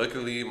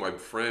 Luckily, my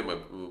friend,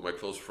 my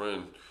close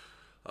friend,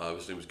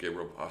 his name is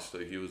Gabriel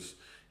Pasta. He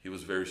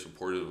was very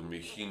supportive of me.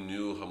 He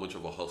knew how much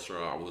of a hustler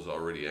I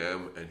already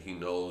am, and he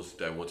knows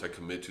that once I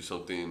commit to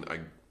something, I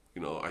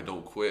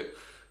don't quit.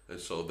 And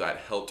so that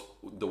helped.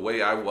 The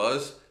way I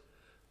was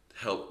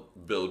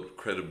helped build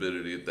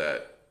credibility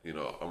that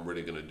I'm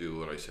really gonna do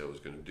what I said I was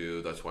gonna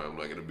do. That's why I'm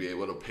not gonna be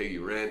able to pay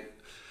you rent.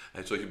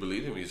 And so he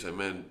believed in me. He said,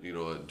 man,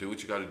 do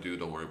what you got to do.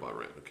 Don't worry about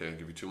rent. Okay, I'll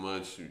give you 2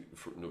 months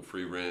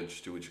free rent.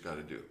 Just do what you got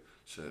to do.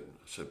 I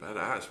said,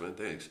 badass, man,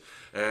 thanks.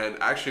 And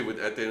actually,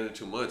 at the end of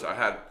 2 months, I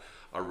had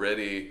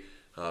already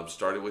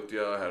started with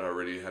you. I had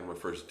already had my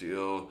first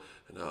deal,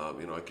 and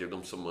I gave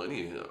him some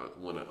money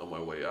on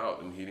my way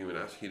out. And he didn't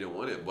even ask. He didn't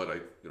want it, but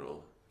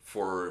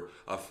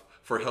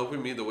for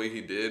helping me the way he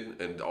did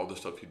and all the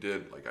stuff he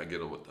did, like I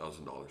get him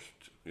 $1,000,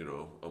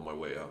 on my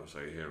way out. I was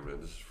like, here,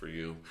 man, this is for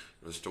you.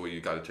 This is the way you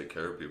got to take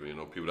care of people.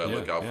 People that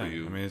look out for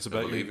you. I mean, it's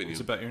about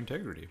your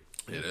integrity.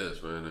 It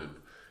is, man,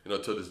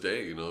 and to this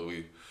day,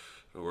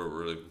 we're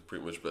really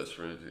pretty much best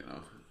friends.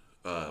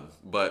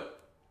 But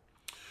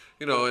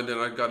and then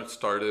I got it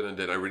started, and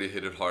then I really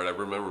hit it hard. I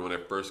remember when I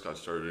first got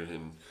started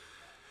in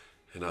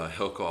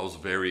Hilco, I was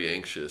very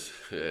anxious.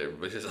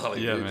 Which is all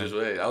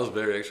I was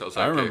very anxious.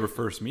 I remember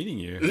first meeting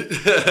you.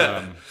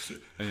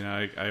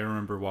 I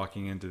remember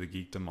walking into the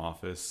Geekdom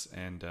office,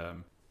 and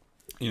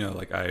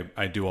like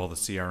I do all the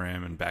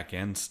CRM and back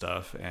end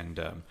stuff,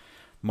 and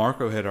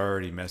Marco had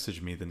already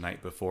messaged me the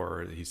night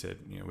before. He said,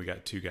 we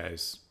got 2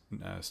 guys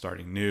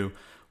starting new.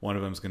 One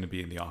of them's going to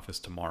be in the office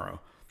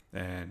tomorrow,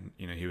 and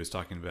he was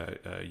talking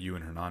about you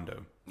and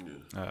Hernando,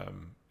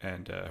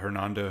 and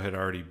Hernando had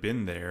already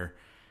been there.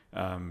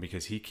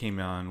 Because he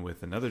came on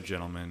with another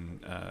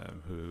gentleman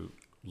who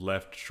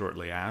left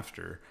shortly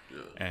after,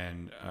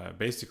 and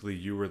basically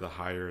you were the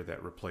hire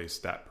that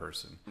replaced that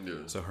person.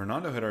 So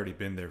Hernando had already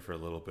been there for a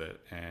little bit,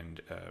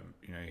 and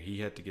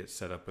he had to get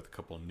set up with a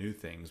couple of new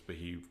things, but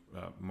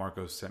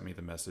Marco sent me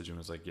the message and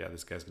was like, yeah,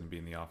 this guy's going to be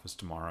in the office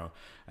tomorrow,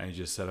 and he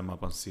just set him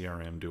up on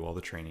CRM, do all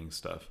the training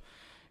stuff.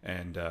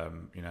 And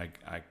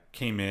I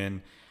came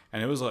in,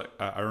 and it was like,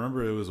 I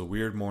remember it was a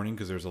weird morning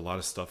because there was a lot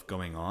of stuff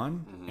going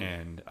on,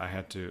 and I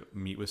had to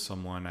meet with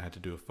someone. I had to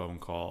do a phone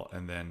call,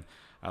 and then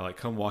I like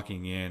come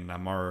walking in, and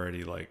I'm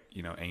already like,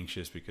 you know,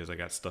 anxious because I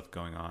got stuff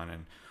going on.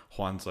 And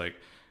Juan's like,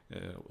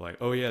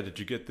 oh yeah, did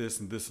you get this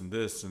and this and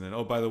this? And then,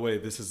 oh, by the way,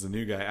 this is the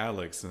new guy,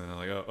 Alex. And then I'm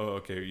like, oh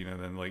okay, you know.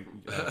 Then like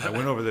I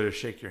went over there to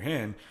shake your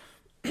hand,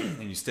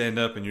 and you stand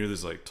up, and you're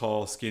this like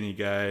tall, skinny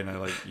guy, and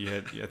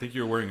I think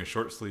you were wearing a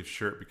short sleeve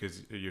shirt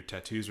because your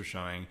tattoos were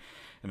showing.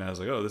 And I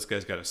was like, oh, this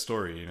guy's got a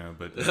story, you know.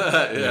 But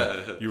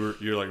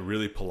you're like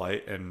really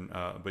polite, and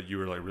but you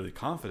were like really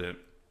confident.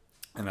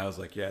 And I was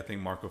like, yeah, I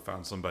think Marco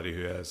found somebody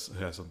who has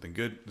something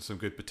good, some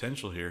good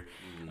potential here.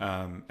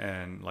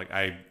 And like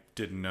I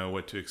didn't know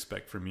what to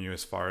expect from you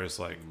as far as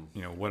like,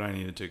 you know, what I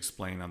needed to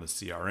explain on the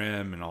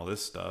CRM and all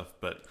this stuff.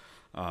 But,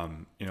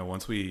 you know,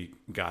 once we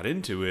got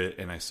into it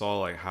and I saw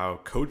like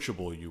how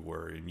coachable you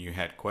were and you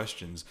had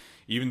questions,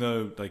 even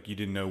though like you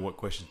didn't know what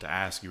questions to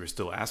ask, you were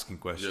still asking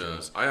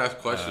questions. Yeah, I ask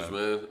questions,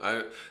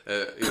 man.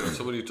 You know,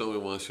 somebody told me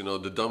once, you know,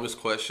 the dumbest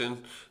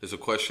question is a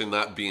question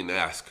not being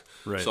asked.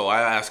 Right. So I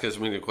ask as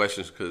many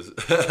questions because.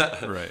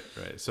 Right.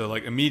 So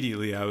like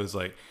immediately I was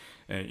like,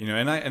 you know,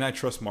 and I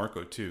trust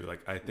Marco too.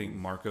 Like I think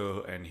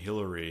Marco and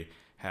Hillary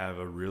have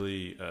a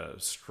really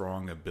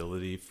strong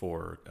ability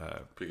for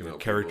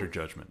character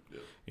judgment. Yeah.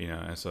 You know,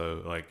 and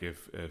so like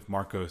if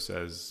Marco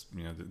says,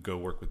 you know, go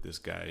work with this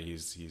guy,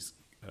 he's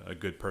a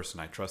good person,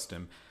 I trust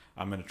him,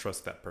 I'm going to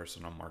trust that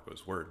person on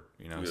Marco's word.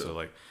 You know, so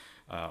like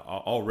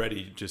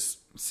already just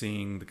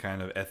seeing the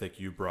kind of ethic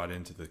you brought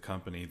into the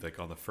company, like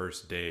on the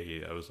first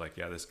day, I was like,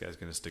 yeah, this guy's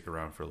going to stick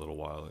around for a little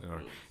while.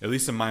 Or at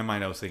least in my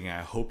mind, I was thinking,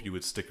 I hope you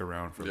would stick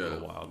around for a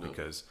little while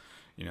because,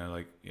 you know,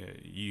 like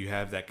you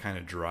have that kind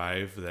of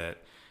drive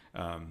that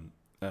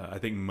I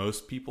think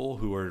most people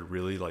who are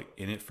really like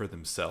in it for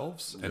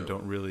themselves and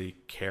don't really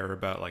care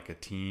about like a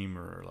team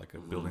or like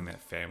building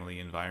that family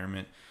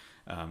environment.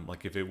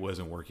 Like if it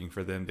wasn't working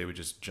for them, they would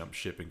just jump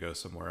ship and go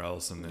somewhere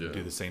else and then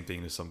do the same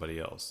thing to somebody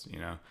else, you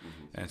know?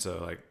 And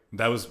so like,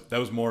 that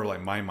was more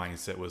like my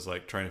mindset was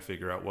like trying to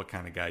figure out what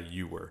kind of guy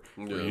you were.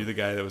 Were you the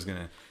guy that was going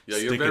to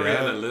you're very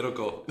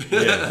analytical.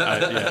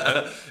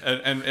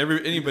 And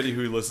anybody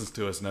who listens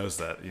to us knows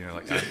that, you know,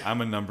 like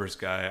I'm a numbers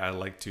guy. I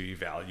like to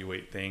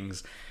evaluate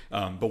things.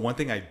 But one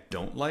thing I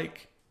don't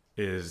like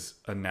is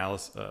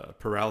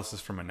paralysis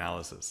from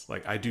analysis.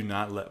 Like I do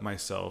not let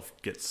myself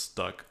get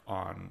stuck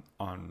on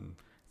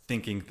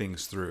thinking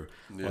things through.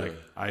 Like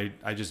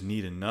I just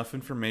need enough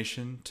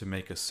information to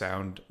make a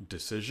sound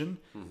decision,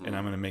 and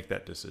I'm going to make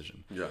that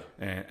decision.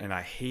 And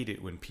I hate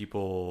it when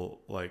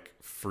people like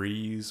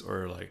freeze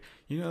or like,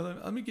 you know,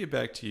 let me get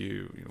back to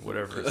you, you know,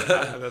 whatever.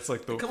 That's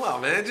like come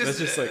on, man. That's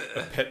just like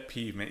a pet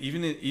peeve, man.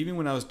 Even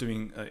when I was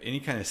doing any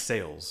kind of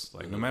sales,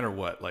 like no matter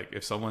what, like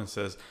if someone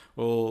says,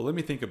 well, let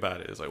me think about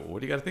it, it's like, well,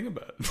 what do you got to think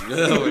about?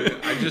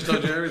 I just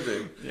told you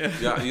everything.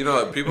 Yeah. You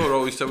know, people would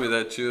always tell me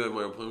that too at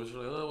my appointments.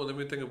 Like, oh, well, let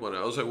me think about it.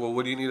 I was like, well,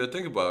 what do you need to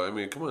think about? I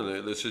mean, come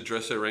on, let's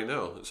address it right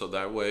now. So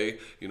that way,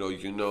 you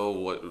know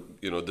what,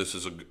 you know, this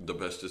is the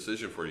best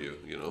decision for you,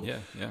 you know?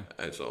 Yeah.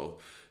 And so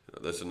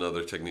that's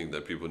another technique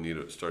that people need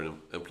to start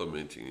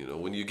implementing. You know,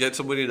 when you get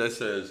somebody that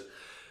says,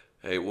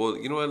 hey, well,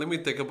 you know what, let me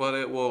think about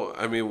it. Well,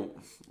 I mean,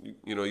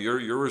 you know,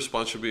 your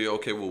response should be,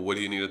 okay, well, what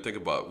do you need to think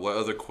about? What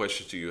other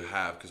questions do you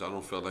have? Because I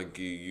don't feel like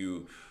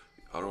you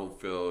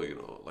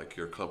know, like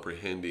you're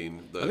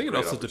comprehending the. I think it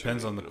also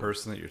depends on the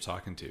person that you're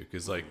talking to.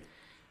 Because like,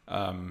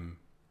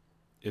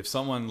 if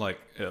someone like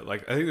I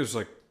think there's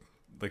like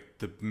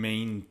the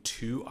main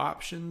two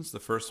options. The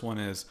first one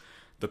is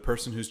the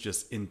person who's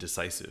just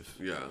indecisive.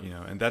 You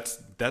know, and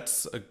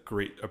that's a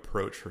great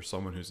approach for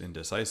someone who's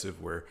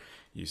indecisive, where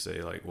you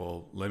say like,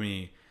 well, let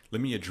me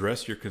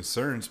address your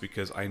concerns,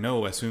 because I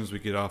know as soon as we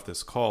get off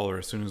this call or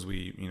as soon as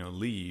we, you know,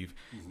 leave,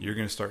 you're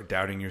going to start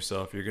doubting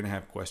yourself. You're going to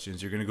have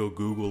questions. You're going to go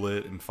Google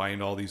it and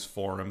find all these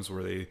forums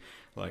where they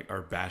like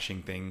are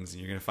bashing things,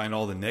 and you're going to find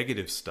all the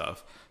negative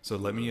stuff. So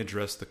let me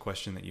address the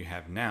question that you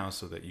have now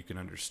so that you can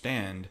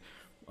understand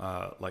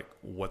like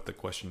what the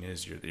question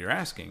is you're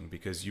asking,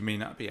 because you may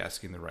not be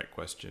asking the right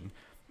question,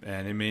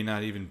 and it may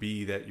not even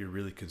be that you're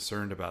really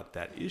concerned about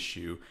that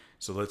issue.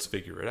 So let's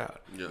figure it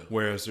out.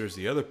 Whereas there's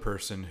the other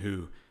person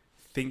who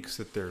thinks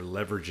that they're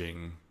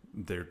leveraging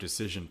their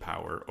decision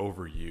power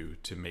over you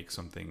to make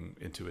something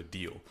into a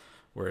deal,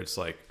 where it's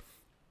like,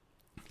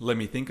 let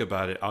me think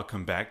about it, I'll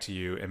come back to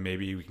you, and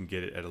maybe we can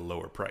get it at a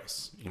lower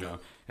price, you know?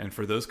 And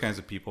for those kinds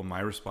of people, my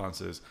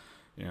response is,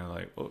 you know,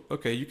 like, well,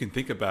 okay, you can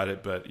think about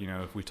it, but, you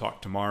know, if we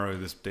talk tomorrow,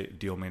 this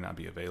deal may not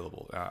be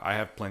available. I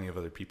have plenty of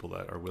other people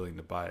that are willing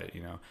to buy it,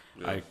 you know.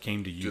 I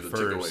came to you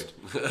first.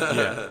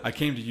 I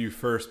came to you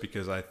first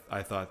because I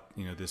thought,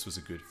 you know, this was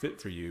a good fit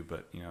for you,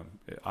 but, you know,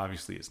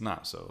 obviously it's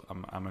not. So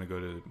I'm going to go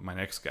to my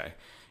next guy,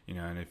 you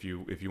know, and if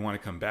you want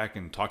to come back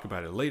and talk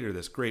about it later,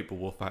 that's great, but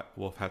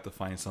we'll have to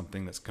find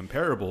something that's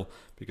comparable,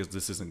 because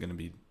this isn't going to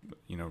be,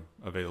 you know,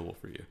 available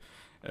for you.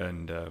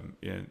 And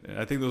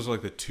I think those are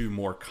like the two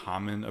more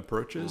common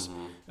approaches,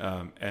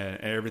 and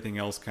everything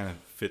else kind of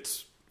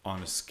fits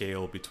on a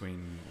scale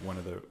between one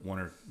of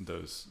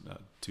those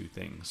two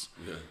things.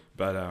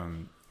 But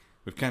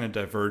we've kind of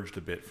diverged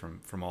a bit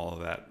from all of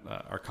that,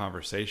 our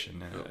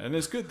conversation, and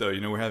it's good though.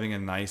 You know, we're having a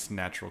nice,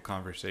 natural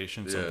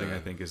conversation. Something I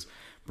think is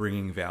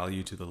bringing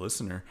value to the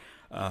listener.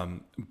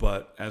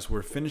 But as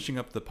we're finishing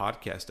up the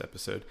podcast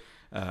episode,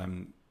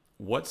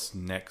 what's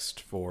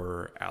next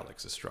for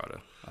Alex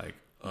Estrada? Like,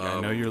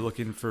 I know you're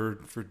looking for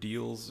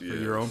deals for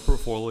your own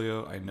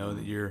portfolio. I know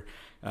that you're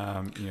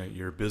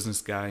a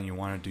business guy and you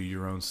want to do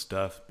your own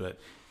stuff, but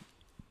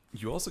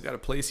you also got a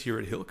place here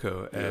at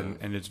Hilco,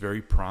 and it's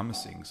very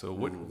promising. So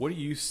what do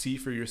you see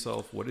for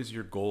yourself? What is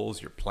your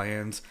goals, your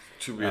plans?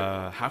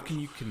 How can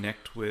you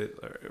connect with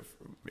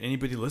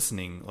anybody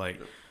listening? Like,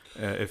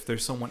 if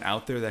there's someone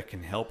out there that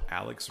can help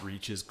Alex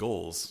reach his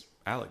goals,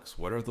 Alex,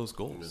 what are those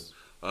goals?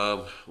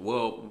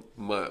 Well,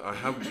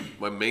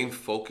 my main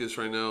focus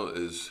right now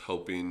is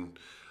helping.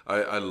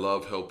 I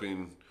love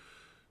helping.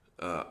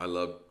 I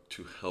love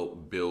to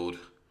help build,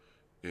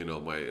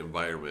 my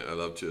environment. I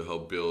love to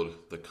help build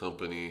the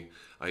company.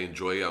 I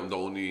enjoy it. I'm the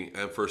only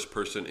and first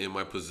person in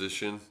my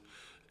position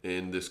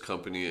in this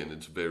company, and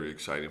it's very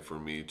exciting for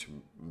me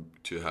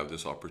to have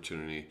this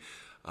opportunity.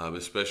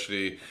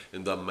 Especially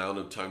in the amount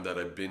of time that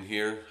I've been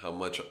here,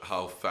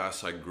 how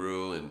fast I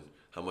grew, and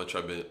how much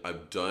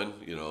I've done.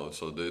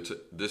 So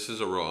this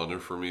is a real honor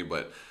for me.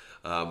 But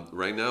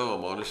right now,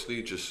 I'm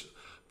honestly just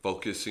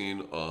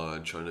focusing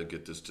on trying to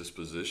get this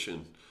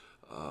disposition,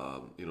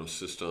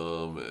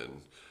 system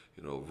and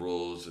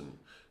rules, and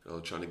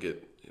trying to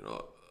get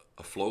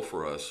a flow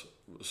for us,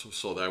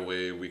 so that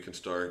way we can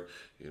start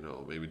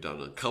maybe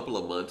down a couple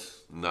of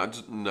months,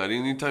 not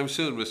anytime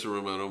soon, Mr.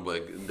 Romano,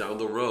 but down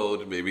the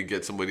road, maybe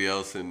get somebody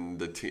else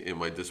in in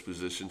my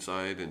disposition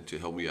side and to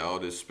help me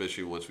out,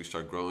 especially once we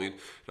start growing.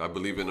 I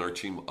believe in our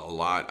team a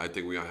lot. I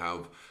think we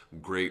have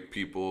great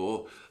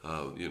people,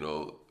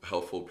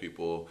 helpful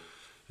people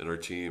in our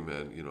team,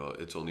 and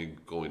it's only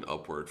going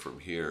upward from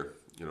here.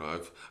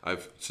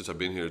 I've since I've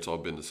been here, it's all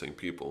been the same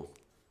people,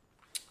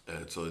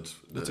 and so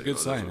that's a good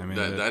sign. I mean,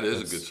 that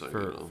is a good sign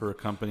for a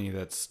company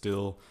that's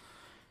still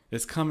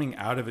it's coming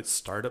out of its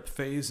startup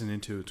phase and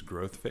into its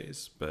growth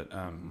phase. But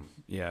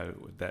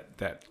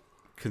that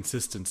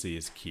consistency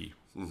is key.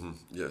 Mm-hmm.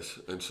 Yes,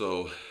 and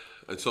so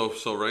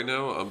right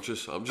now I'm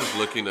just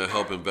looking to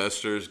help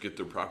investors get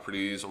their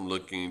properties. I'm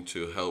looking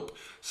to help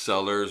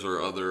sellers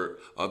or other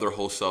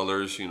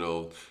wholesalers,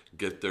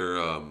 get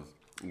their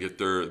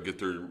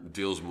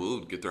deals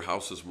moved, get their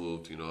houses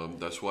moved.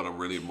 That's what I'm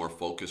really more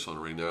focused on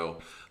right now.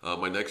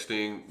 My next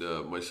thing,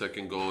 my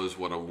second goal is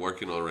what I'm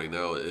working on right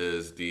now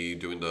is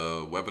doing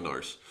the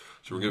webinars.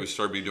 So we're going to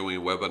start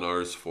doing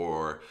webinars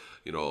for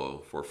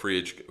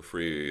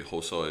free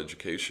wholesale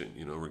education.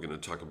 We're going to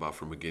talk about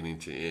from beginning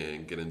to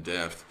end, get in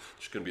depth.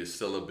 There's going to be a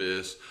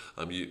syllabus.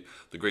 The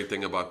great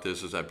thing about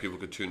this is that people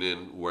can tune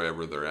in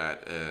wherever they're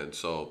at, and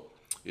so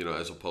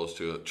as opposed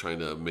to trying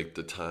to make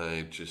the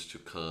time just to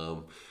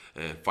come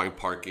and find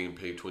parking,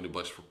 pay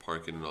 $20 for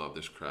parking and all of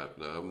this crap.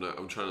 Now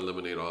I'm trying to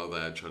eliminate all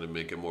that, trying to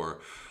make it more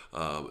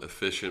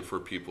efficient for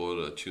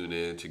people to tune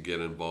in, to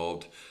get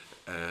involved,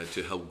 and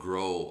to help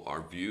grow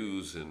our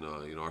views and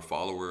our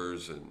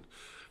followers, and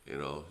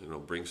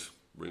bring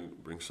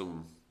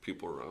some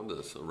people around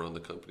us, around the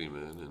company,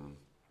 man.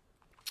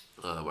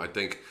 And I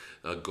think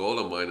a goal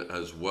of mine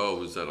as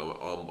well is that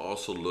I'm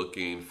also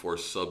looking for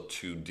sub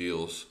 2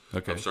 deals.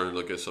 Okay. I'm starting to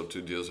look at sub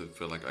 2 deals. I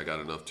feel like I got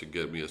enough to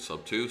get me a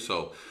sub 2.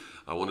 So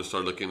I want to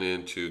start looking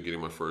into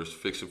getting my first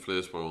fix and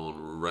flips, my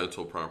own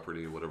rental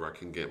property, whatever I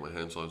can get my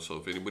hands on. So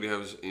if anybody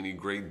has any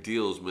great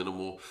deals,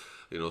 minimal,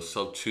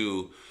 sub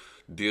 2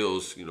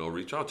 deals,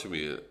 reach out to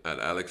me at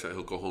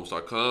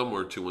alex@hilcohomes.com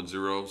or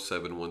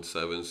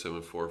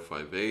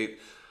 210-717-7458.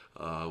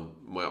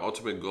 My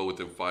ultimate goal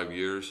within 5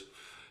 years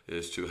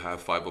is to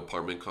have 5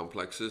 apartment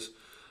complexes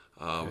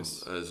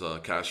as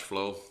cash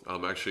flow.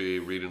 I'm actually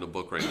reading a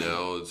book right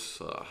now. It's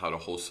how to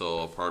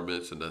wholesale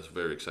apartments, and that's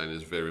very exciting.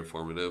 It's very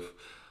informative.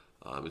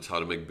 It's how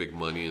to make big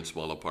money in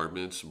small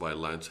apartments by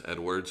Lance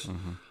Edwards.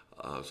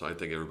 Mm-hmm. So I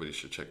think everybody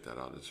should check that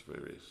out. It's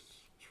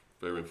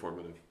very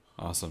informative.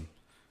 Awesome.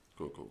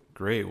 Cool.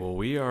 Great. Well,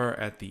 we are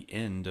at the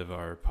end of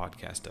our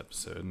podcast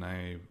episode, and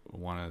I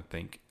want to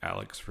thank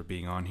Alex for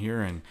being on here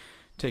and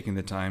taking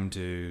the time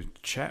to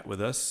chat with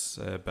us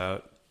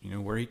about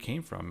where he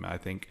came from. I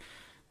think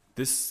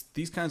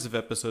these kinds of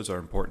episodes are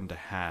important to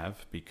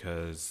have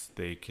because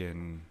they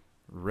can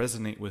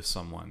resonate with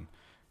someone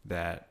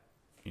that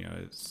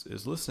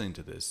is listening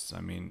to this.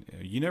 I mean,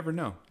 you never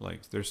know.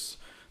 Like there's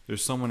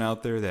someone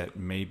out there that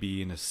may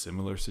be in a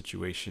similar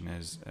situation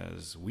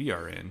as we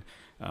are in.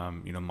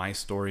 My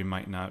story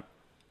might not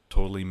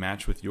totally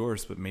match with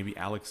yours, but maybe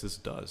Alex's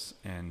does.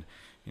 And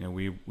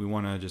we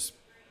want to just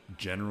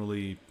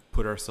generally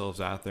put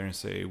ourselves out there and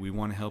say we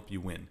want to help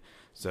you win.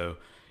 So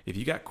if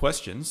you got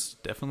questions,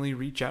 definitely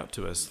reach out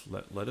to us.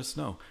 Let us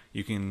know.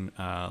 You can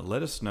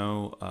let us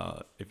know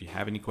if you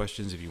have any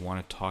questions, if you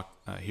want to talk,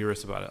 hear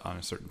us about it on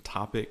a certain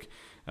topic.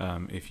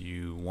 If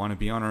you want to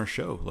be on our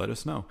show, let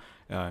us know.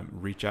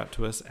 Reach out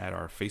to us at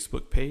our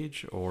Facebook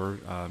page or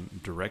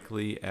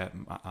directly at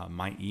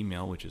my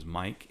email, which is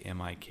Mike,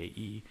 Mike,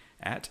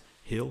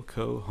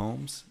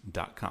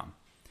 @hilcohomes.com.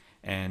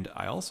 And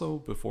I also,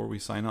 before we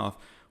sign off,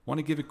 want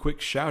to give a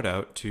quick shout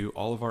out to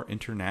all of our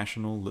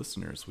international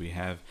listeners. We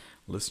have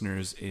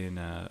listeners in,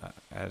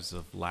 as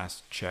of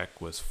last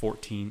check, was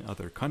 14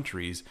 other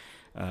countries,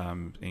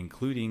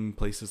 including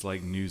places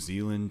like New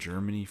Zealand,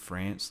 Germany,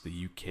 France, the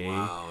UK.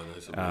 Wow,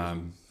 that's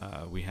amazing.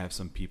 We have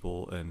some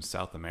people in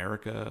South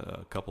America,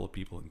 a couple of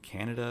people in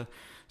Canada.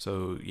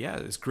 So yeah,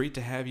 it's great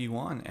to have you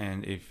on.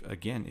 And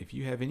if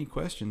you have any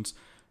questions,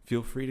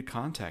 feel free to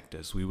contact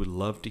us. We would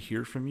love to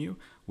hear from you.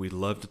 We'd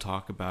love to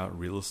talk about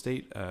real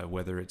estate,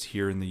 whether it's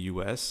here in the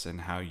U.S.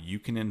 and how you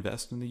can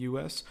invest in the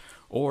U.S.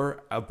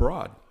 or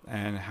abroad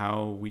and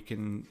how we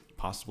can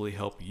possibly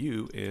help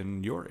you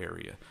in your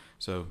area.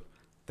 So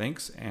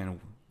thanks, and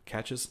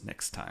catch us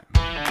next time.